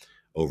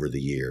over the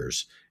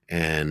years,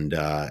 and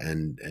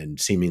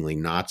seemingly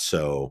not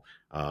so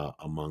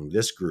among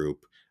this group.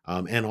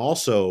 And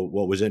also,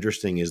 what was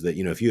interesting is that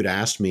if you had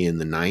asked me in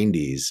the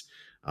 '90s,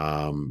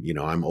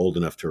 I'm old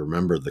enough to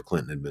remember the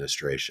Clinton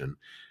administration,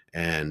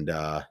 and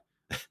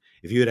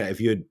if you had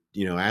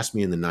asked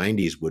me in the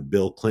 '90s, would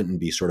Bill Clinton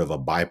be sort of a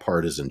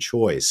bipartisan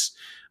choice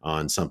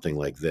on something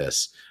like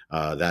this?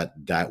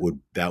 That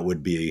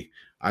would be,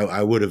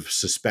 I would have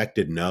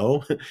suspected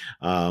no,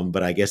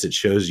 but I guess it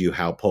shows you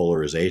how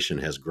polarization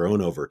has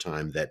grown over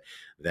time.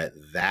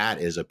 That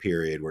is a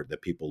period where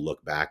that people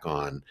look back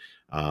on.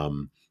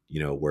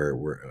 Where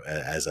we're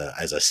as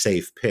a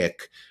safe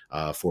pick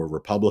for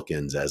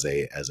Republicans as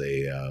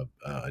a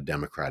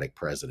Democratic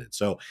president.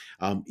 So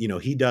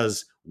he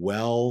does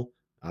well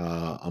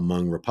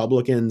among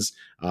Republicans,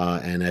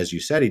 and as you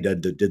said, he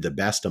did the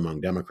best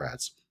among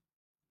Democrats.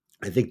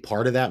 I think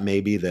part of that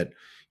may be that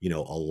a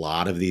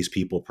lot of these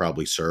people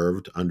probably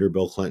served under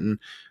Bill Clinton,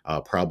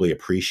 probably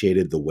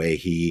appreciated the way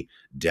he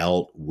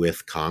dealt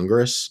with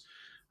Congress.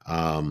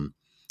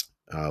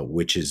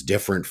 Which is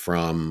different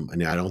from. I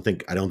mean, I don't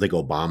think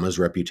Obama's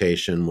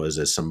reputation was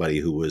as somebody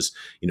who was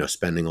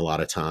spending a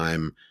lot of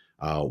time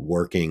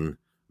working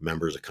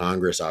members of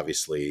Congress.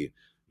 Obviously,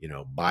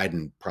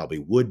 Biden probably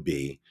would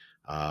be,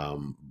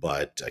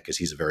 but because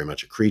he's very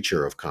much a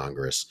creature of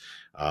Congress,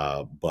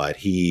 but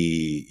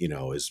he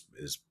is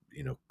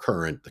the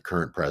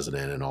current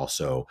president, and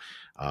also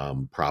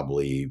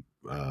probably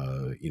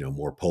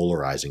more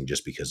polarizing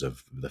just because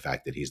of the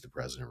fact that he's the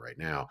president right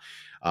now.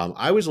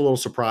 I was a little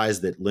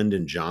surprised that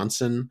Lyndon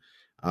Johnson,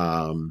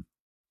 um,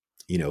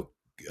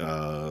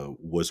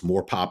 was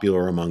more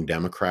popular among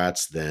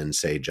Democrats than,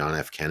 say, John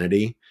F.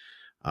 Kennedy.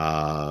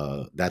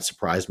 That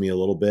surprised me a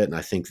little bit, and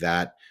I think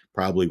that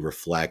probably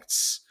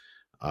reflects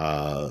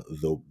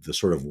the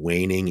sort of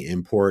waning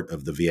import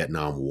of the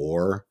Vietnam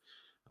War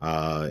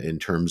in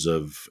terms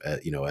of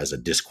as a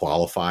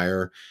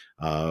disqualifier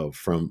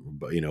from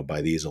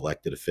by these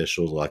elected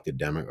officials,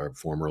 or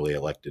formerly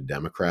elected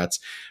Democrats,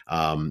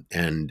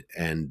 and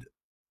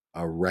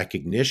a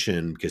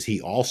recognition, because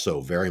he also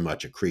very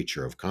much a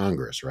creature of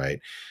Congress, right?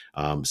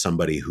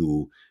 Somebody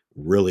who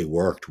really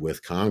worked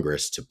with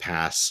Congress to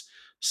pass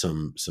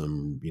some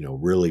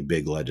really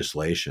big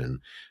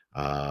legislation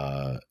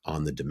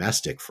on the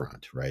domestic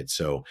front, right?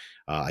 So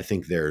I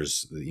think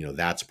there's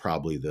that's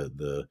probably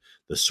the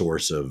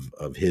source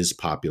of his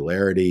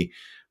popularity.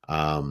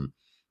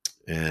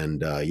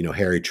 And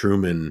Harry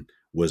Truman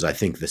was, I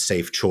think, the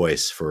safe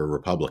choice for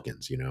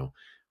Republicans.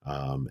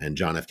 And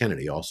John F.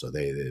 Kennedy also,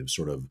 they've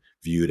sort of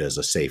viewed as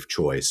a safe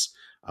choice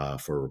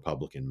for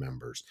Republican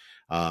members.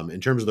 In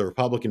terms of the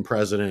Republican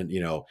president,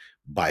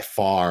 by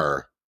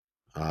far,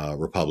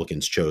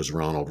 Republicans chose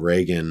Ronald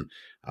Reagan,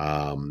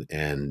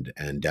 and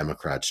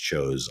Democrats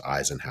chose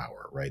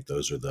Eisenhower. Right?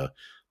 Those are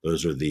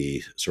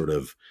the sort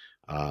of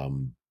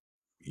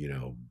you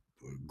know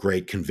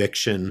great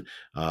conviction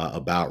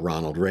about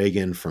Ronald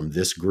Reagan from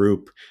this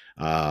group,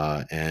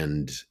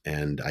 and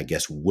I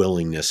guess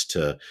willingness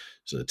to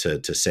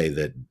say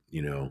that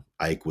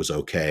Ike was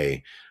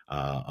okay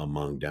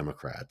among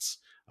Democrats.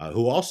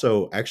 Who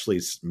also actually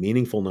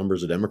meaningful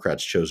numbers of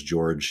Democrats chose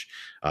George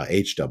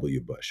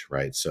H.W. Bush,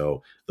 right?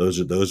 So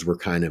those were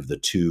kind of the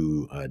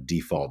two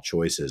default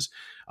choices.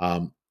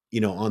 On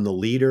the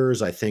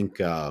leaders, I think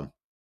the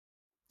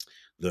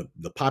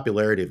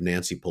popularity of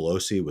Nancy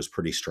Pelosi was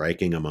pretty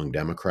striking among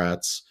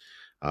Democrats.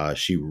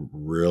 She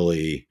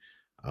really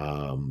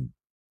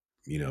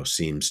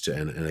seems to,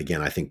 and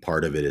again, I think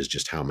part of it is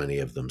just how many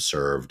of them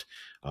served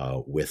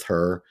with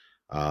her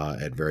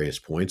at various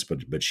points.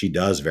 But she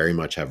does very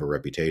much have a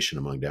reputation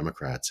among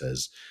Democrats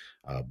as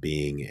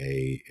being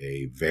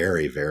a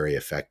very, very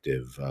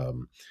effective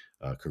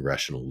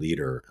congressional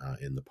leader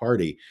in the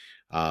party.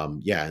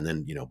 Yeah, and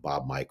then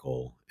Bob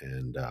Michael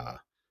and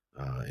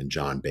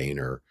John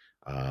Boehner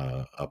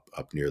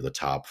up near the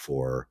top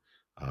for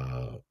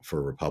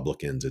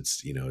Republicans.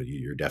 It's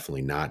you're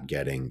definitely not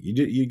getting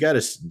you got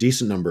a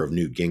decent number of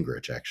Newt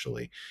Gingrich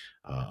actually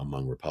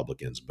among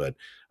Republicans, but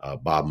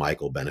Bob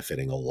Michael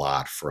benefiting a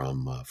lot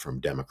from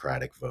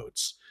Democratic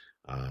votes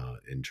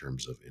in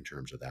terms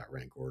of that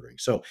rank ordering.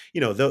 So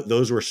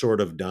those were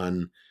sort of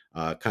done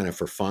kind of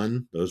for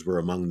fun. Those were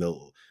among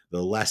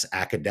the less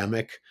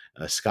academic,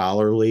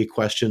 scholarly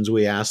questions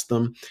we asked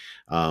them.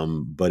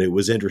 But it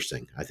was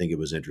interesting. I think it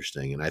was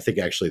interesting. And I think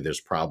actually there's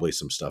probably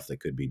some stuff that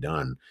could be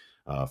done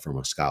from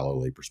a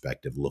scholarly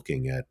perspective,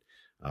 looking at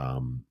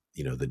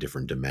the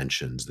different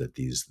dimensions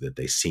that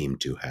they seem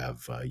to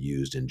have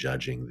used in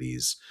judging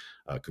these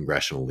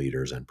congressional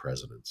leaders and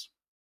presidents.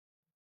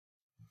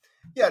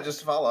 Yeah, just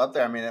to follow up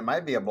there, I mean, it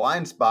might be a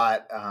blind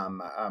spot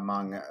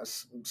among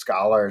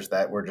scholars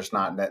that we're just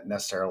not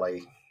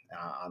necessarily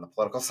on the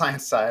political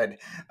science side,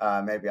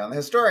 maybe on the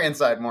historian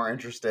side, more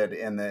interested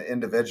in the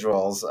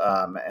individuals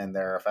and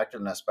their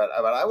effectiveness. But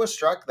I was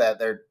struck that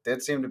there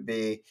did seem to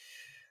be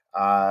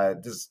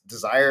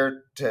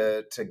desire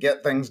to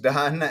get things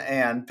done,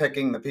 and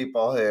picking the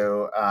people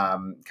who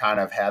kind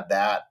of had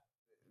that,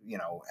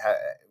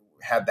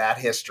 had that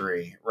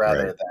history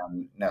rather Right.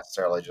 than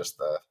necessarily just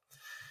the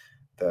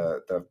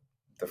the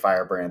the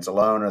firebrands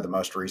alone or the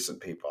most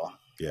recent people.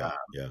 Yeah. Uh,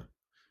 Yeah.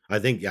 I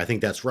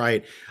think that's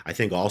right. I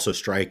think also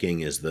striking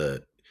is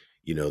the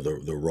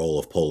role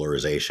of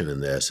polarization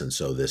in this, and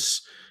so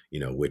this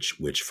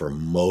which for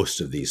most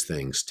of these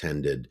things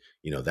tended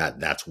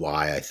that's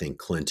why I think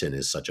Clinton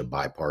is such a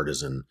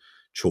bipartisan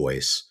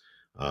choice.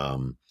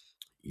 Um,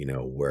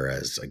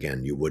 whereas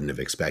again, you wouldn't have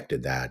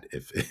expected that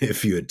if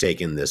if you had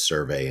taken this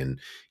survey in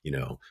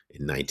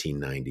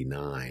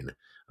 1999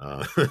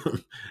 uh,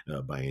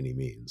 by any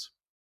means.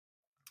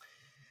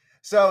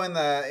 So in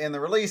the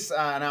release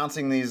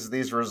announcing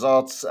these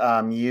results,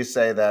 you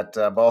say that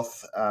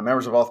both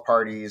members of both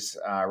parties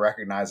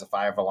recognize a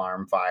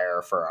five-alarm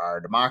fire for our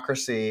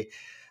democracy.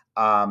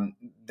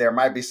 There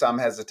might be some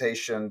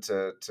hesitation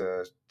to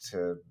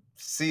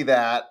see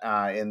that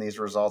in these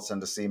results, and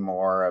to see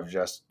more of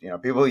just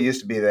people who used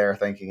to be there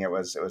thinking it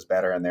was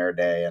better in their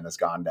day and has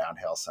gone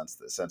downhill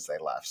since they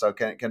left. So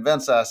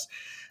convince us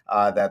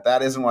that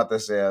that isn't what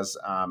this is,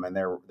 and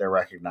they're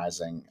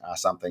recognizing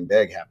something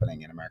big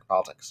happening in American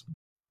politics.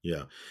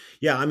 Yeah.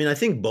 Yeah. I mean, I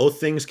think both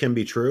things can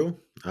be true.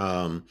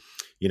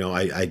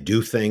 I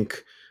do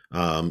think,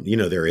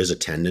 there is a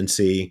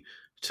tendency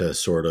to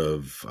sort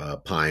of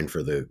pine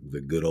for the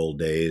good old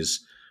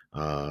days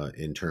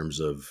in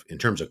terms of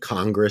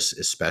Congress,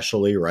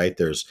 especially, right?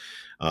 There's,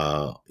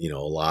 a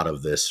lot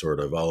of this sort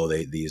of, oh,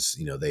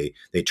 they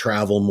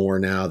travel more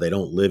now. They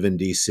don't live in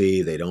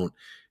DC. They don't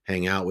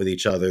hang out with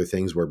each other.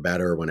 Things were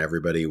better when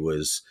everybody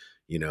was,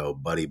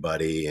 buddy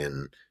buddy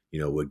and,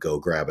 would go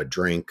grab a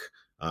drink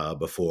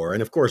before.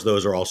 And of course,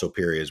 those are also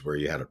periods where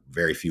you had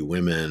very few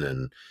women,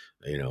 and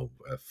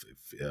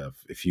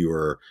if you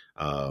were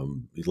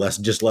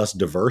less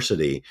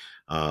diversity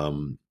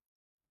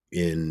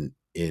in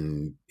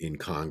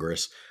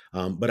Congress.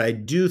 But I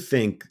do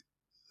think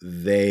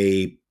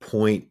they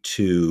point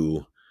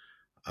to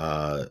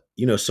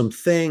some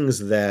things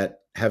that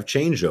have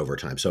changed over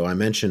time. So I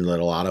mentioned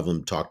that a lot of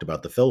them talked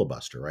about the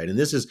filibuster, right? And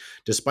this is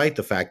despite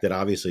the fact that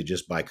obviously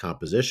just by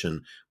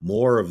composition,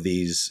 more of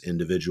these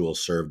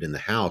individuals served in the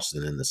House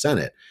than in the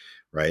Senate,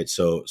 right?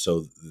 So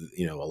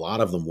a lot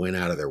of them went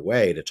out of their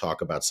way to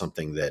talk about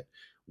something that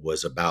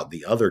was about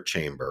the other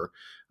chamber,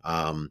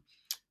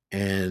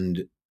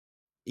 and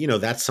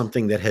that's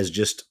something that has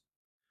just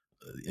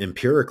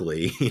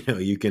empirically,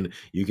 you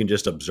can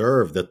just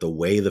observe that the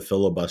way the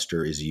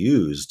filibuster is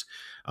used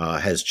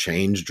has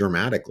changed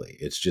dramatically.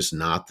 It's just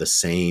not the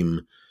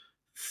same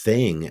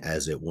thing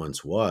as it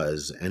once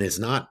was, and it's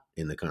not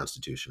in the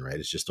Constitution, right?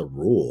 It's just a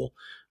rule.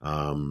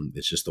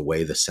 It's just the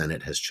way the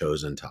Senate has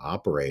chosen to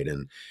operate,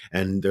 and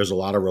there's a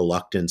lot of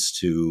reluctance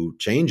to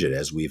change it,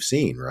 as we've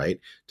seen,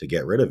 right? To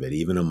get rid of it,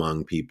 even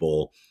among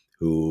people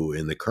who,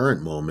 in the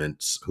current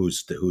moments,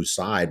 whose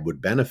side would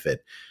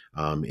benefit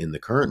in the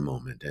current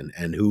moment,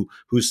 and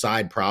whose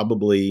side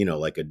probably,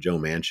 like a Joe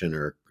Manchin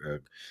or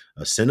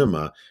a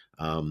Cinema,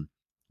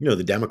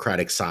 the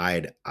Democratic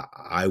side,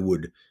 I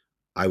would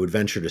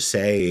venture to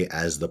say,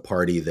 as the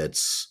party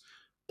that's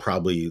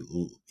probably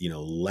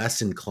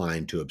less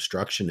inclined to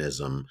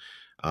obstructionism,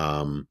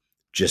 um,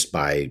 just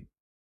by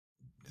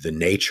the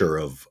nature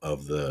of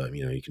the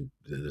you can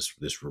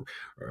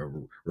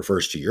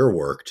refers to your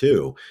work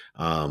too,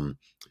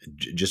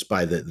 just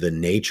by the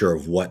nature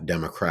of what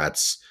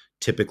Democrats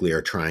typically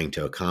are trying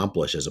to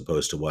accomplish as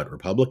opposed to what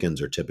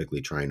Republicans are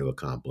typically trying to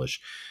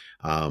accomplish.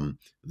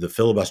 The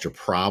filibuster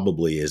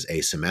probably is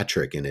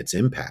asymmetric in its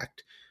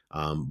impact,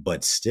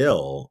 but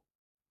still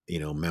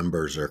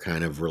members are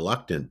kind of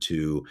reluctant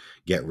to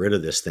get rid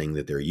of this thing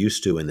that they're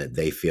used to and that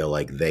they feel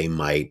like they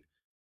might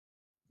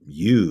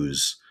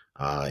use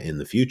in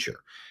the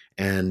future.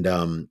 And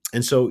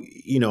so,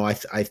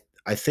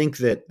 I think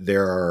that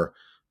there are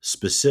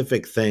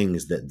specific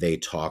things that they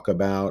talk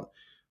about.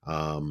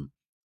 Um,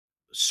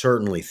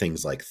 Certainly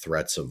things like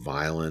threats of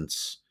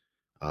violence,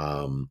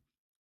 um,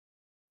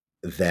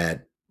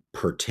 that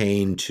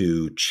pertain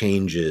to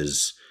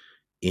changes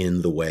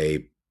in the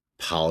way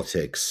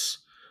politics,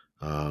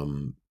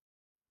 um,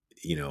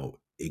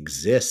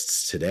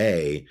 exists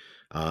today,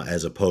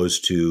 as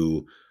opposed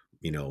to,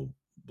 you know,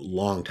 a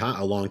long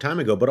time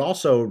ago, but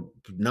also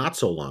not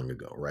so long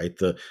ago, right?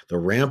 The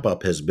ramp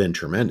up has been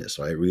tremendous,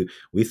 right?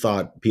 We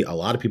thought a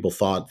lot of people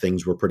thought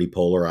things were pretty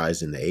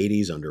polarized in the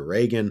 80s under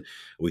Reagan.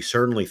 We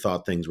certainly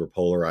thought things were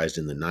polarized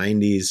in the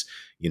 90s,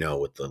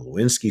 with the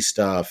Lewinsky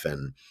stuff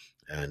and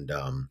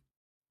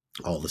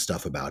all the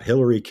stuff about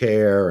Hillary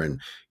care and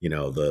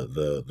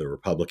the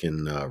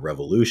Republican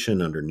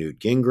revolution under Newt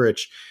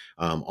Gingrich.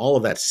 All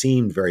of that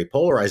seemed very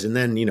polarized, and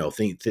then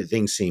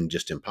things seemed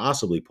just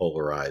impossibly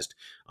polarized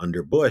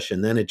under Bush,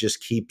 and then it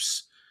just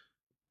keeps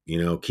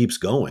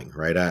going,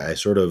 right? I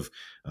sort of,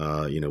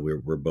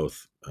 we're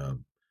both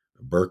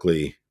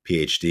Berkeley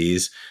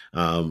PhDs.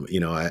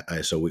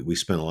 So we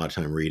spent a lot of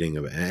time reading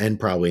and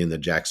probably in the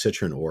Jack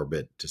Citron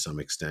orbit to some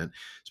extent,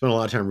 spent a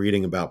lot of time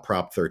reading about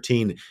Prop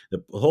 13.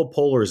 The whole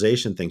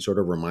polarization thing sort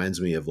of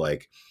reminds me of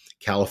like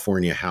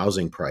California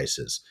housing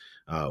prices.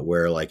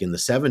 Where like in the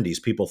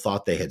 70s, people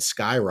thought they had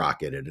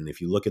skyrocketed. And if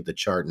you look at the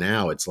chart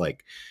now, it's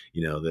like,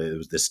 there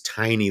was this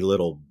tiny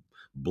little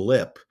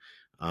blip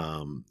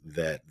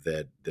that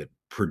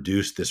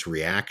produced this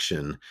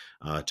reaction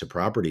to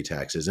property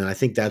taxes. And I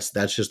think that's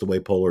just the way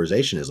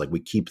polarization is. Like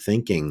we keep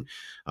thinking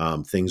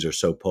things are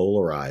so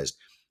polarized.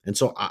 And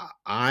so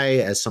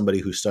as somebody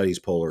who studies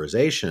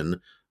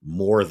polarization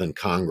more than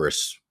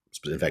Congress,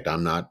 in fact,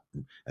 I'm not,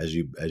 as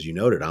you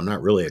noted, I'm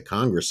not really a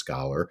Congress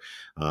scholar.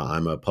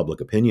 I'm a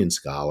public opinion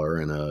scholar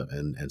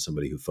and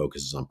somebody who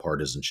focuses on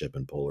partisanship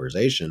and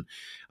polarization.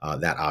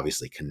 That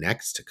obviously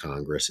connects to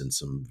Congress in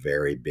some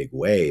very big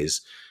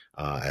ways,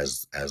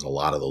 as a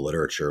lot of the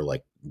literature,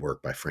 like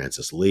work by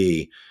Francis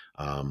Lee,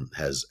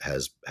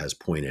 has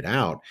pointed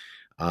out.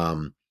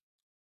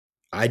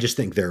 I just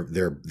think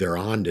they're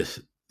on to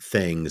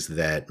things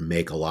that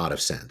make a lot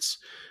of sense,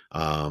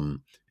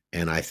 and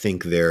I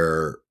think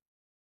they're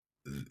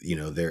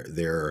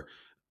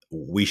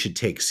we should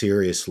take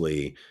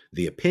seriously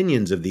the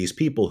opinions of these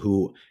people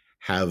who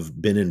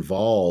have been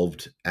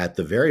involved at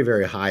the very,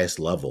 very highest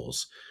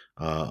levels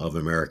of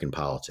American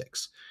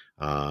politics,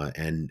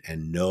 and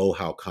know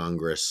how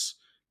Congress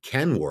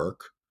can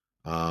work,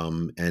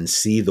 and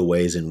see the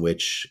ways in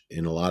which,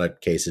 in a lot of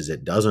cases,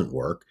 it doesn't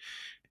work,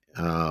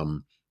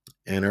 um,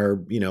 and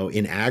are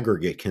in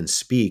aggregate can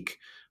speak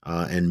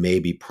and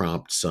maybe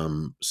prompt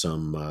some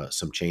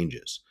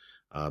changes.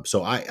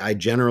 So I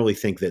generally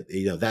think that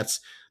that's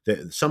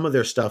some of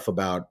their stuff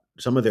about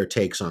some of their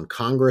takes on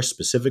Congress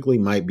specifically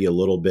might be a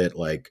little bit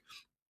like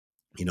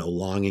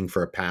longing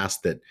for a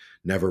past that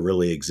never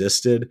really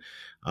existed.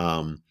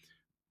 Um,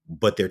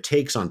 but their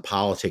takes on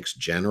politics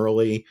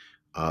generally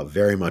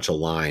very much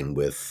align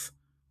with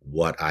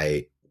what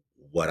I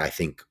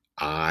think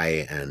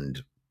I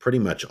and pretty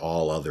much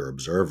all other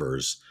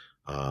observers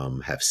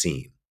have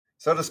seen.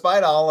 So,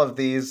 despite all of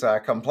these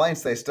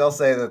complaints, they still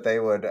say that they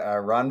would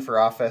run for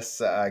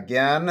office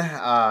again.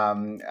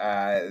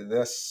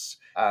 This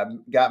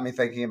got me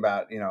thinking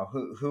about,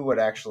 who would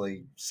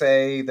actually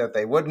say that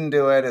they wouldn't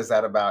do it. Is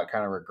that about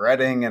kind of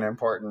regretting an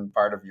important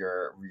part of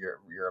your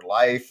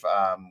life?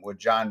 Would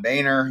John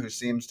Boehner, who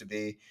seems to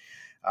be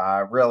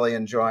really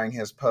enjoying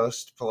his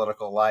post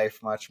political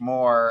life much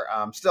more,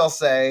 still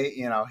say,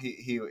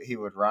 he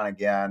would run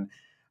again?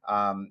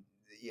 Um,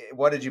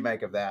 what did you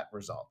make of that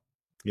result?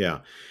 Yeah.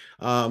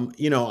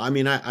 I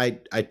mean,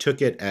 I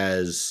took it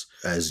as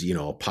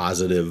a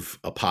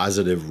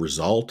positive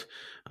result,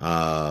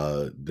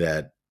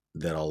 that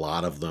a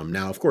lot of them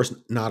now, of course,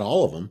 not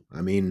all of them.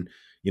 I mean,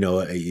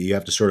 you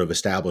have to sort of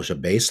establish a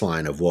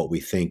baseline of what we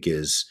think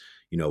is,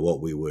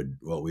 what we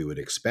would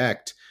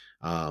expect.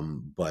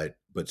 But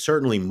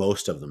certainly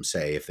most of them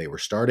say if they were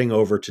starting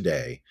over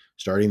today,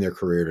 starting their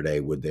career today,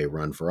 would they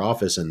run for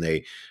office? And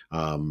they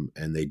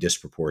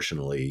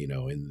disproportionately,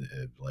 in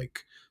like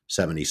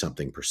 70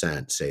 something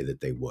percent say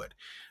that they would.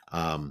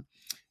 Um,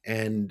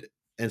 and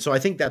and so I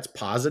think that's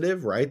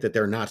positive, right? That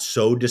they're not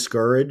so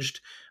discouraged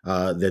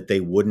that they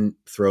wouldn't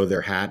throw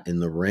their hat in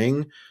the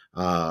ring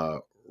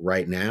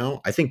right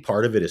now. I think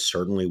part of it is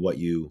certainly what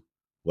you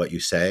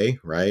say,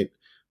 right?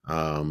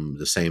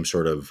 The same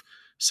sort of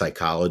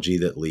psychology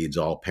that leads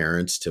all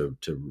parents to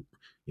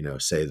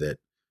say that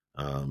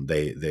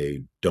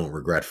they don't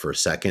regret for a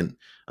second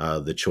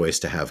the choice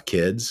to have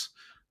kids.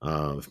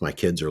 If my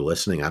kids are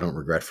listening, I don't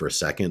regret for a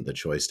second the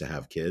choice to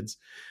have kids.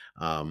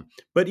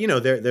 But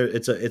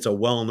it's a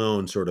well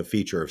known sort of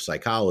feature of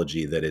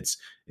psychology that it's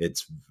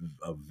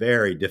a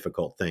very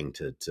difficult thing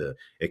to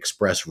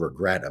express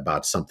regret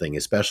about something,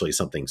 especially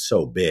something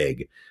so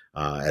big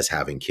as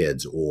having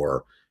kids,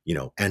 or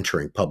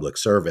entering public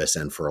service,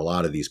 and for a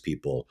lot of these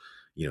people,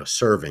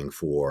 serving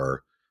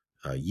for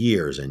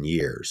years and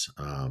years,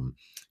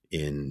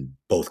 in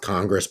both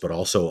Congress, but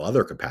also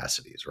other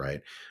capacities,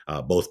 right?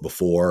 Both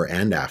before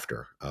and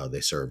after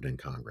they served in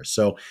Congress.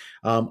 So,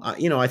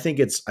 I think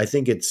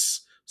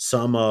it's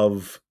some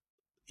of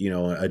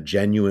a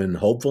genuine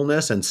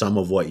hopefulness, and some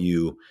of what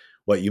you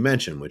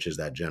mentioned, which is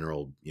that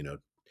general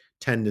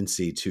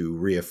tendency to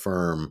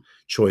reaffirm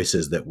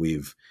choices that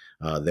we've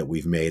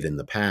made in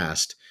the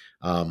past.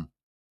 Um,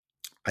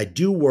 I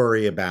do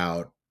worry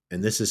about,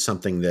 and this is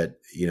something that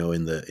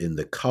in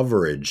the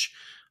coverage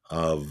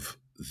of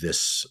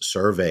this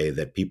survey,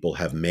 that people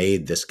have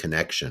made this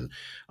connection.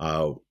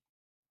 Uh,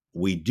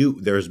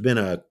 there's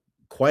been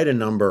quite a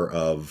number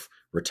of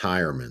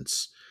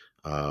retirements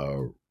uh,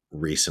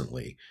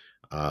 recently.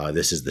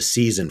 This is the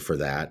season for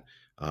that.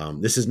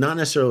 This is not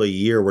necessarily a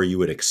year where you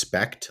would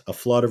expect a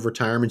flood of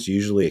retirements. You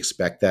usually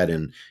expect that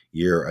in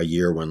a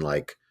year when,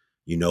 like,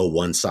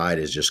 one side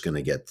is just going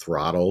to get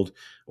throttled,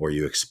 or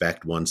you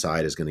expect one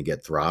side is going to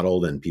get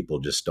throttled, and people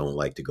just don't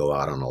like to go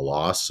out on a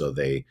loss, so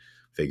they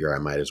figure, I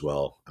might as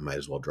well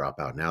drop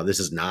out. Now, this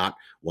is not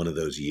one of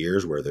those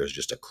years where there's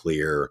just a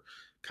clear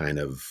kind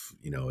of,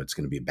 it's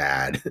going to be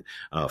bad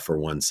for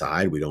one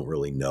side. We don't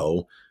really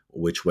know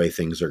which way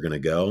things are going to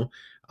go.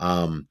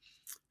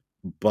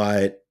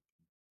 But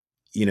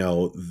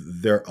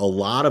there are a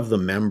lot of the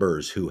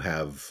members who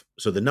have,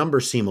 so the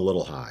numbers seem a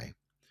little high,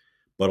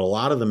 but a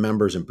lot of the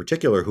members in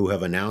particular who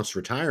have announced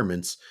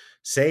retirements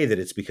say that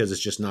it's because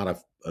it's just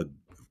not a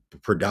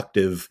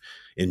productive,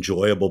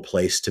 enjoyable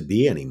place to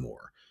be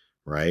anymore,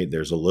 right?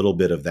 There's a little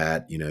bit of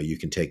that, you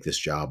can take this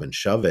job and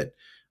shove it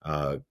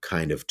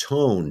kind of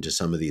tone to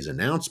some of these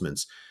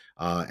announcements.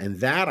 And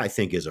that, I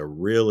think, is a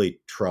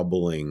really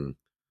troubling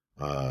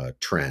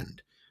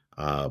trend,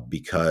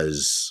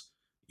 because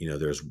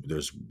there's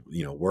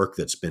work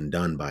that's been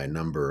done by a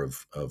number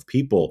of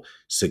people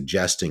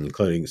suggesting,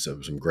 including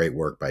some great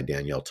work by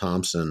Danielle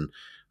Thompson,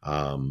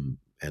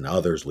 and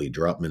others. Lee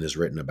Drutman has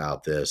written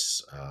about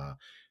this,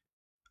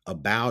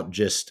 about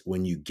just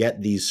when you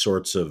get these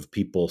sorts of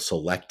people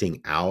selecting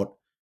out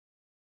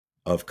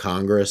of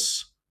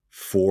Congress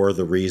for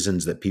the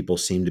reasons that people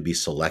seem to be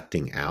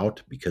selecting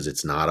out, because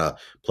it's not a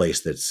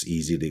place that's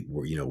easy to,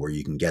 where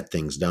you can get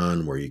things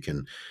done, where you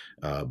can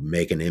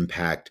make an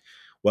impact.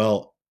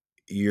 Well,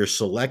 you're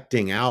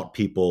selecting out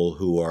people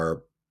who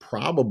are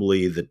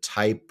probably the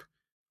type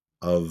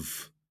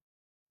of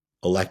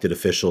elected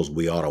officials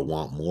we ought to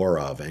want more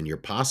of, and you're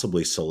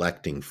possibly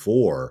selecting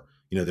for,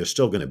 there's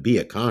still going to be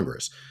a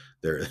Congress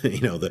there.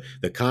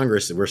 The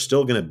Congress, we're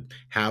still going to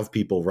have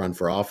people run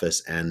for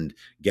office and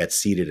get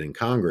seated in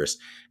Congress,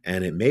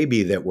 and it may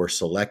be that we're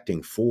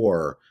selecting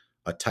for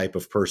a type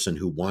of person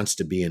who wants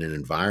to be in an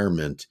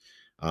environment,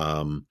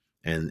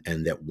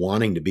 and that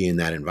wanting to be in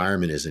that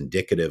environment is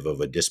indicative of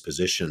a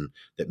disposition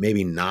that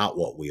maybe not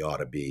what we ought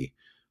to be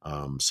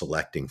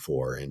selecting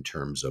for in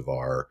terms of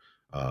our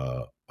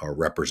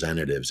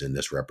representatives in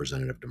this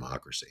representative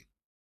democracy.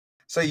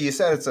 So you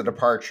said it's a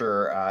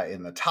departure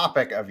in the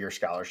topic of your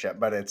scholarship,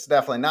 but it's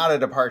definitely not a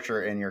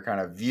departure in your kind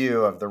of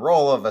view of the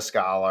role of a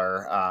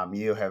scholar.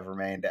 You have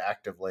remained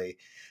actively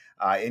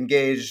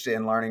engaged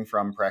in learning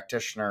from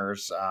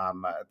practitioners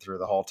through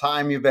the whole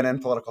time you've been in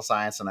political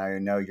science, and I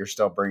know you're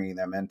still bringing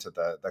them into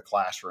the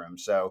classroom.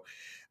 So,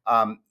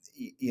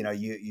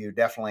 you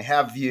definitely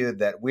have viewed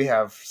that we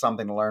have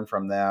something to learn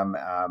from them,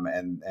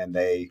 and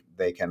they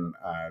can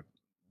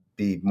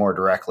be more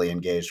directly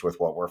engaged with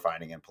what we're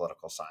finding in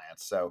political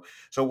science.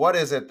 So what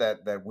is it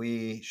that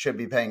we should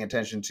be paying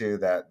attention to,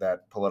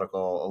 that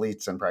political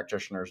elites and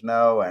practitioners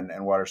know,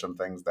 and what are some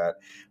things that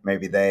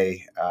maybe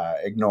they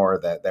ignore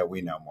that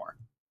we know more?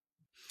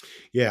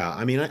 Yeah,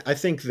 I mean, I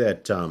think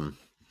that,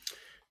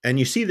 and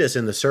you see this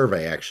in the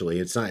survey. Actually,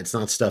 it's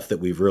not stuff that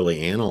we've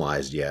really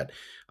analyzed yet.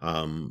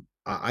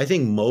 I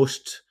think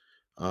most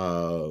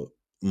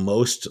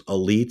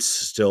elites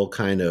still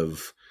kind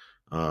of,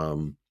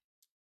 um,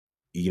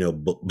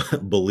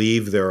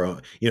 believe there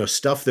are,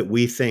 stuff that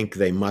we think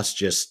they must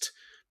just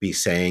be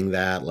saying,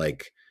 that,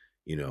 like,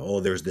 oh,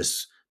 there's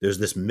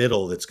this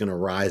middle that's going to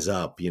rise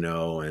up,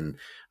 and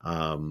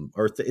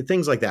or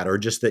things like that, or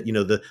just that,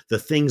 the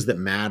things that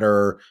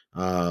matter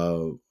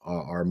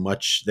are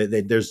much,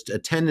 there's a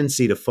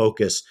tendency to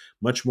focus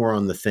much more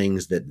on the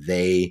things that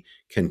they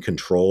can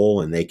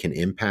control and they can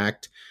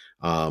impact,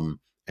 and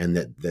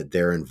that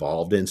they're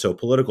involved in. So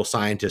political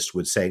scientists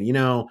would say,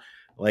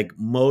 like,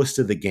 most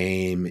of the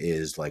game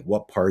is like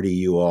what party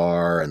you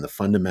are and the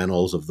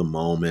fundamentals of the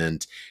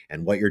moment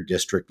and what your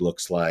district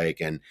looks like.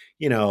 And,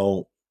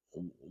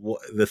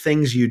 the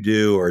things you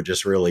do are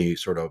just really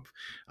sort of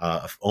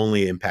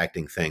only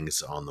impacting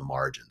things on the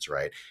margins,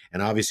 right?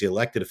 And obviously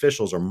elected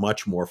officials are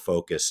much more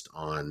focused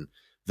on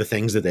the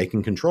things that they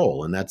can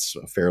control. And that's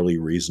a fairly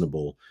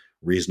reasonable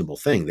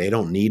thing. They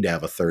don't need to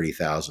have a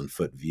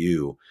 30,000-foot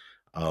view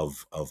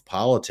of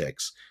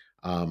politics.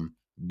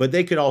 But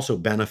they could also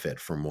benefit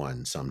from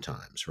one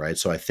sometimes, right?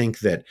 So I think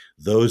that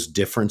those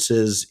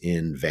differences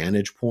in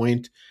vantage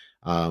point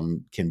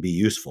can be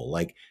useful.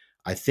 Like,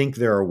 I think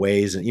there are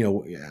ways, and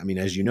I mean,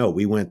 as you know,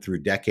 we went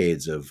through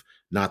decades of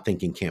not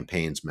thinking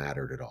campaigns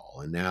mattered at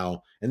all, and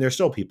now, and there's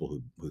still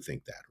people who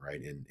think that,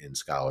 right, in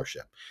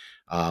scholarship,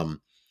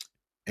 um,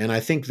 and I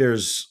think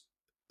there's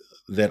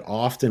that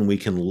often we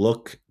can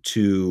look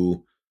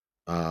to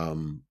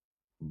um,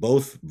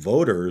 both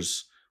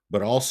voters,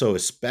 but also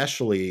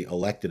especially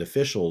elected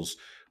officials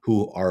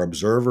who are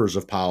observers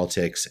of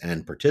politics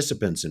and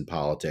participants in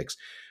politics.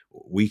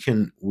 We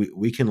can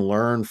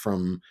learn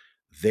from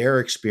their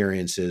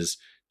experiences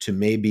to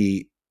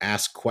maybe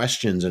ask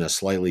questions in a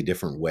slightly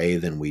different way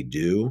than we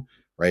do,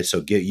 right?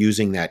 So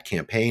using that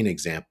campaign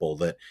example,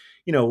 that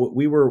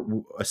we were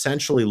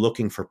essentially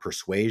looking for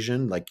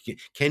persuasion, like,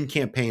 can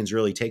campaigns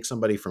really take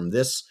somebody from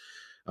this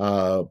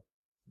uh,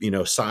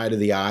 side of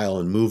the aisle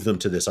and move them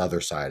to this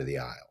other side of the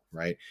aisle,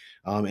 right?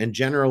 And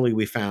generally,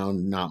 we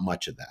found not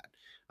much of that.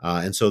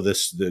 And so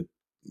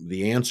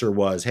the answer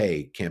was,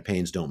 hey,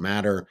 campaigns don't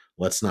matter.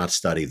 Let's not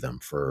study them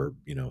for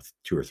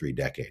 2 or 3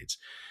 decades.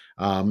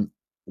 Um,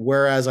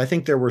 Whereas I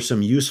think there were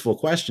some useful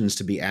questions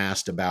to be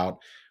asked about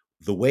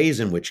the ways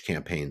in which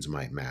campaigns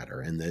might matter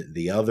and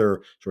the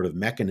other sort of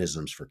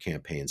mechanisms for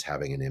campaigns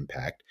having an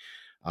impact.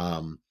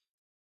 Um,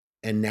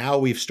 and now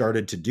we've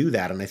started to do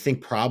that. And I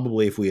think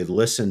probably if we had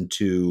listened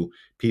to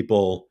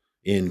people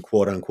in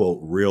quote unquote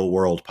real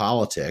world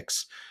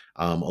politics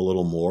a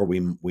little more,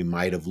 we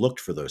might have looked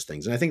for those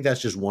things. And I think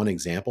that's just one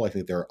example. I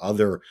think there are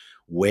other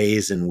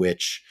ways in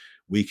which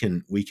we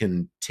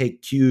can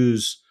take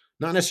cues,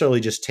 not necessarily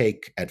just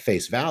take at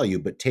face value,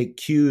 but take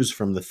cues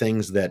from the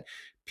things that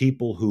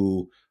people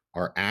who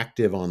are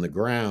active on the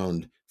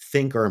ground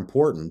think are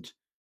important,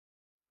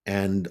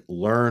 and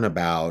learn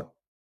about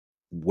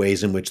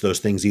ways in which those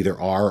things either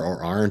are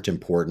or aren't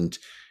important,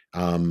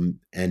 and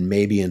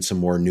maybe in some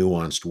more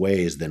nuanced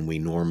ways than we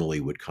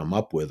normally would come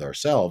up with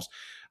ourselves.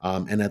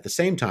 And at the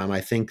same time,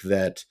 I think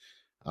that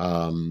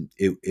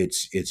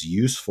it's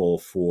useful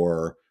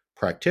for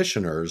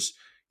practitioners,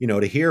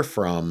 to hear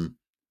from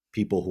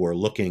people who are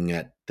looking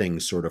at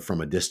things sort of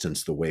from a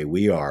distance, the way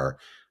we are.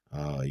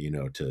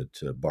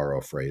 To borrow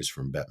a phrase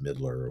from Bette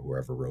Midler or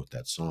whoever wrote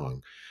that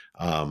song,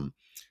 that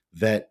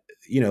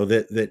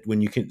that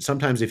when you can,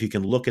 sometimes if you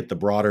can look at the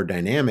broader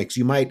dynamics,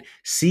 you might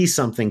see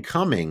something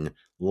coming,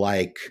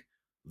 like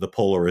the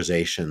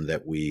polarization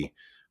that we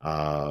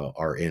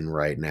are in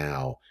right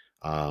now,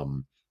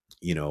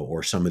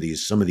 or some of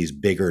these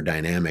bigger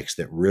dynamics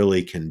that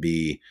really can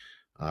be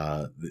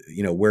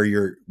where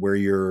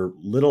your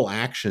little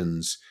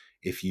actions,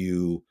 if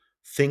you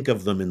think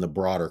of them in the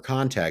broader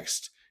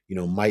context,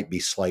 might be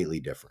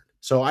slightly different.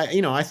 So I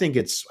think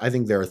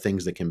there are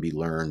things that can be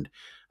learned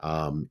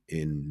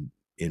in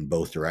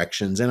both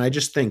directions. And I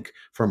just think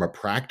from a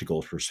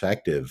practical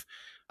perspective,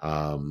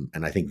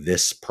 and I think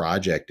this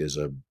project is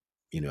a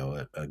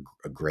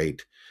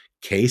great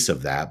case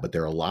of that, but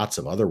there are lots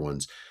of other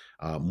ones.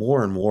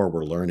 More and more,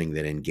 we're learning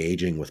that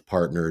engaging with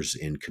partners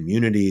in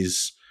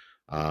communities,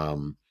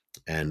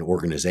 and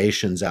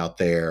organizations out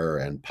there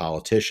and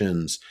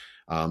politicians,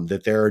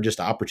 that there are just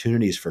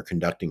opportunities for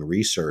conducting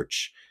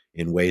research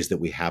in ways that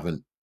we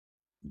haven't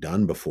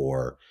done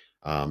before,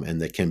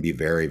 and that can be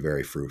very,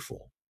 very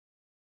fruitful.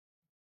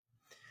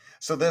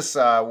 So this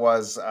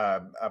was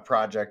a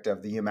project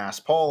of the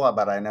UMass Pola,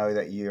 but I know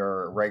that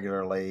you're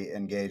regularly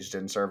engaged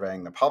in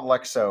surveying the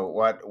public. So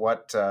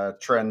what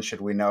trends should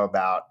we know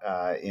about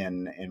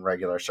in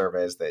regular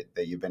surveys that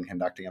you've been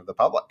conducting of the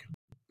public?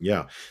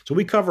 Yeah. So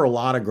we cover a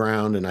lot of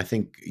ground. And I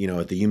think,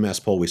 at the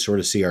UMass poll, we sort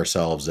of see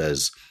ourselves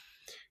as,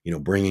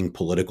 bringing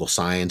political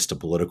science to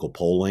political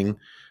polling,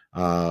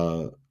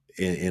 uh,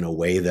 in a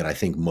way that I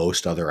think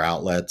most other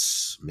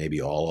outlets,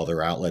 maybe all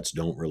other outlets,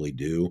 don't really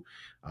do.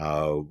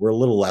 We're a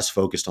little less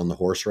focused on the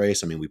horse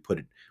race. I mean,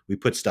 we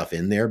put stuff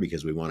in there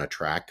because we want to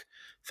track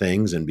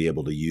things and be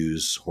able to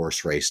use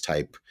horse race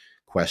type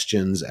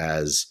questions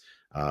as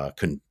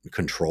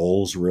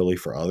controls, really,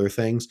 for other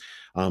things.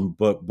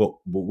 But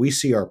we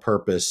see our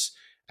purpose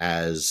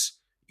as,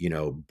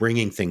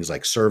 bringing things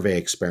like survey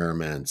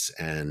experiments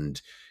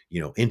and,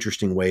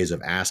 interesting ways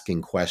of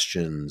asking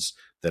questions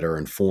that are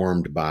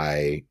informed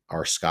by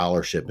our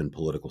scholarship in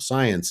political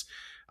science,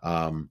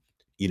 um,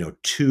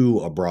 to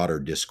a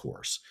broader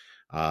discourse.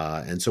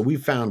 And so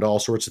we've found all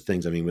sorts of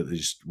things. I mean,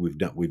 we've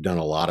done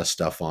a lot of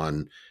stuff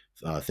on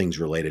things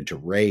related to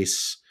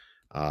race.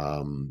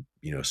 Some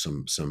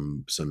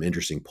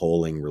interesting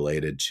polling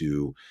related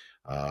to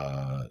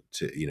the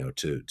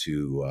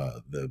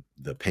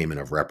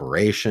payment of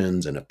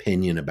reparations and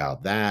opinion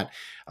about that.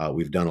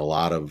 We've done a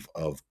lot of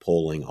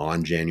polling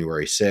on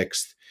January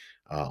 6th,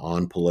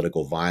 on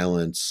political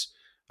violence,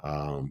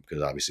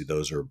 because obviously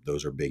those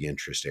are big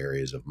interest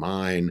areas of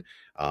mine,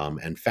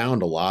 and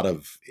found a lot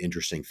of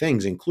interesting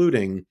things,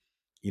 including,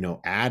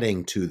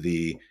 adding to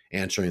the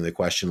answering the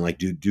question, like,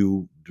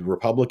 do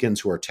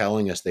Republicans who are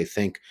telling us they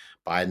think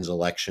Biden's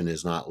election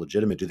is not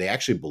legitimate, do they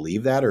actually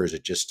believe that, or is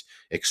it just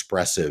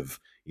expressive,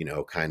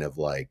 kind of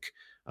like,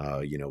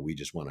 we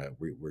just want to,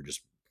 we're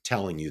just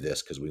telling you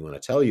this because we want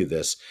to tell you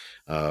this,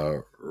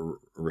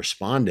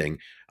 responding.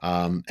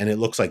 And it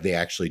looks like they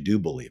actually do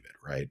believe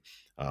it, right?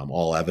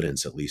 All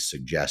evidence at least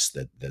suggests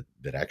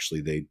that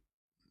actually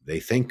they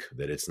think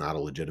that it's not a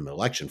legitimate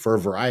election for a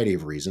variety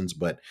of reasons,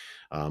 but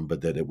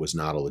that it was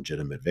not a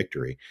legitimate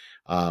victory.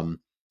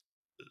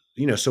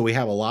 So we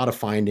have a lot of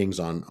findings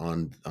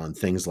on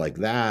things like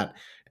that,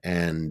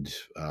 and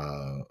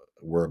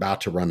we're about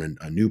to run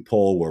a new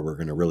poll where we're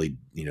going to really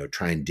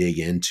try and dig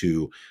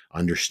into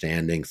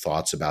understanding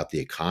thoughts about the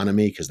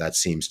economy, because that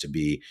seems to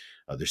be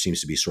there seems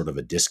to be sort of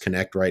a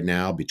disconnect right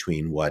now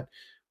between what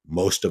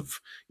most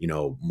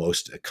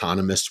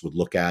economists would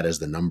look at as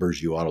the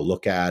numbers you ought to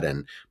look at,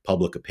 and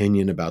public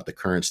opinion about the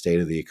current state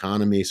of the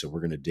economy. So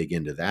we're going to dig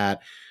into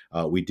that.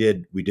 We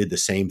did the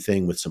same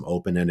thing with some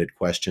open-ended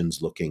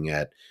questions looking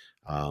at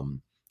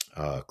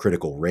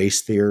critical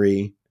race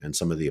theory and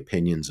some of the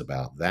opinions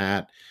about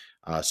that.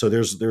 So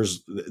there's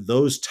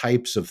those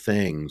types of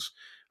things,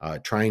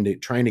 trying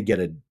to get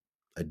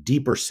a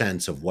deeper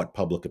sense of what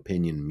public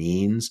opinion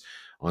means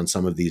on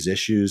some of these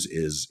issues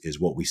is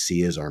what we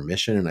see as our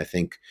mission. And I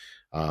think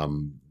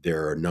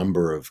there are a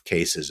number of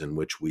cases in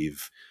which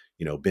we've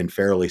been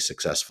fairly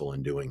successful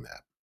in doing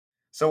that.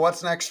 So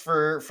what's next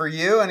for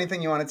you?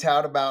 Anything you want to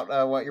tout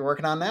about what you're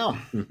working on now?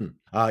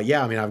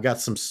 Yeah, I mean, I've got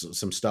some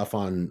stuff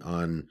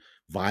on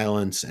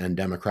violence and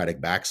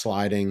democratic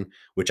backsliding,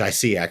 which I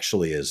see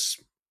actually as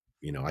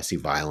I see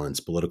violence,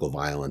 political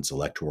violence,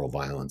 electoral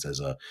violence as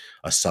a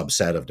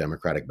subset of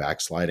democratic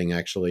backsliding,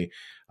 actually.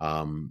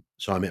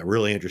 So I'm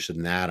really interested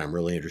in that. I'm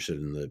really interested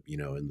in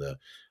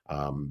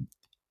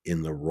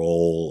the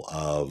role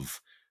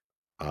of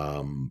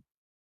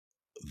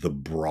the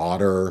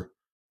broader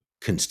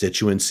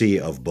constituency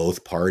of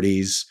both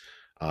parties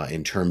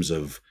in terms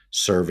of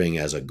serving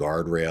as a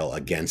guardrail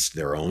against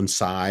their own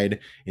side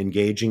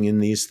engaging in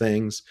these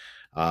things.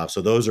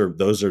 So those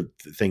are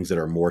things that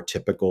are more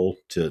typical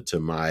to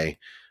my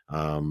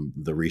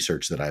the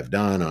research that I've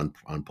done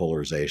on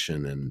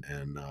polarization and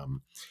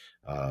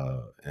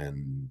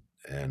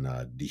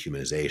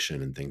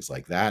dehumanization and things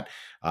like that.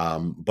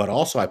 But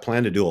also, I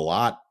plan to do a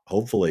lot,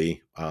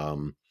 hopefully,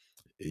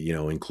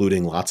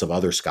 including lots of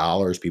other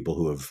scholars, people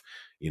who have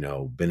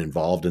been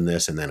involved in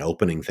this, and then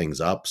opening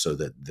things up so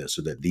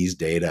that these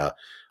data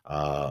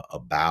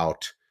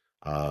about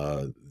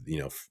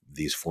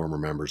these former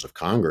members of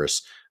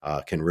Congress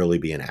can really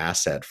be an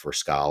asset for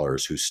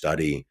scholars who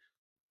study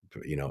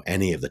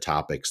any of the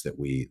topics that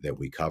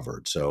we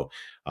covered. So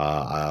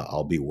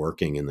I'll be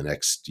working in the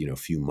next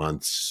few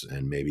months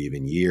and maybe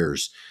even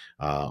years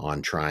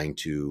on trying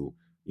to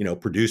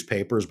produce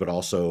papers, but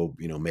also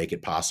make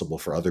it possible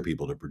for other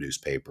people to produce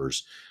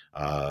papers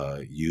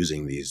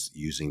using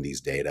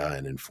these data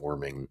and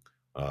informing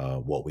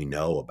what we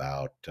know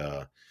about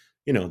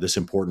this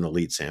important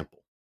elite sample.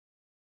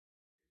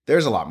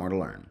 There's a lot more to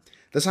learn.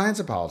 The Science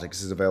of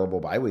Politics is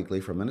available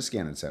bi-weekly from the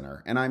Niskanen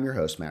Center, and I'm your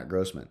host, Matt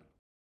Grossman.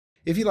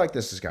 If you like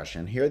this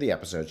discussion, here are the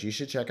episodes you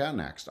should check out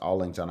next, all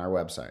linked on our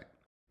website.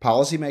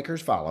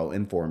 Policymakers follow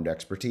informed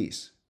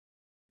expertise.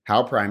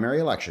 How primary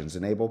elections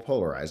enable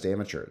polarized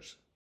amateurs.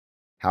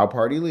 How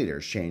party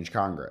leaders change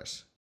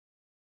Congress.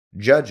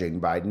 Judging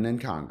Biden in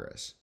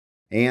Congress.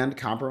 And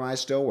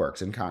compromise still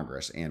works in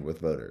Congress and with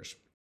voters.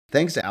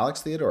 Thanks to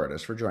Alex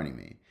Theodoridis for joining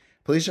me.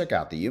 Please check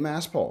out the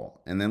UMass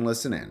poll and then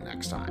listen in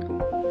next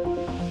time.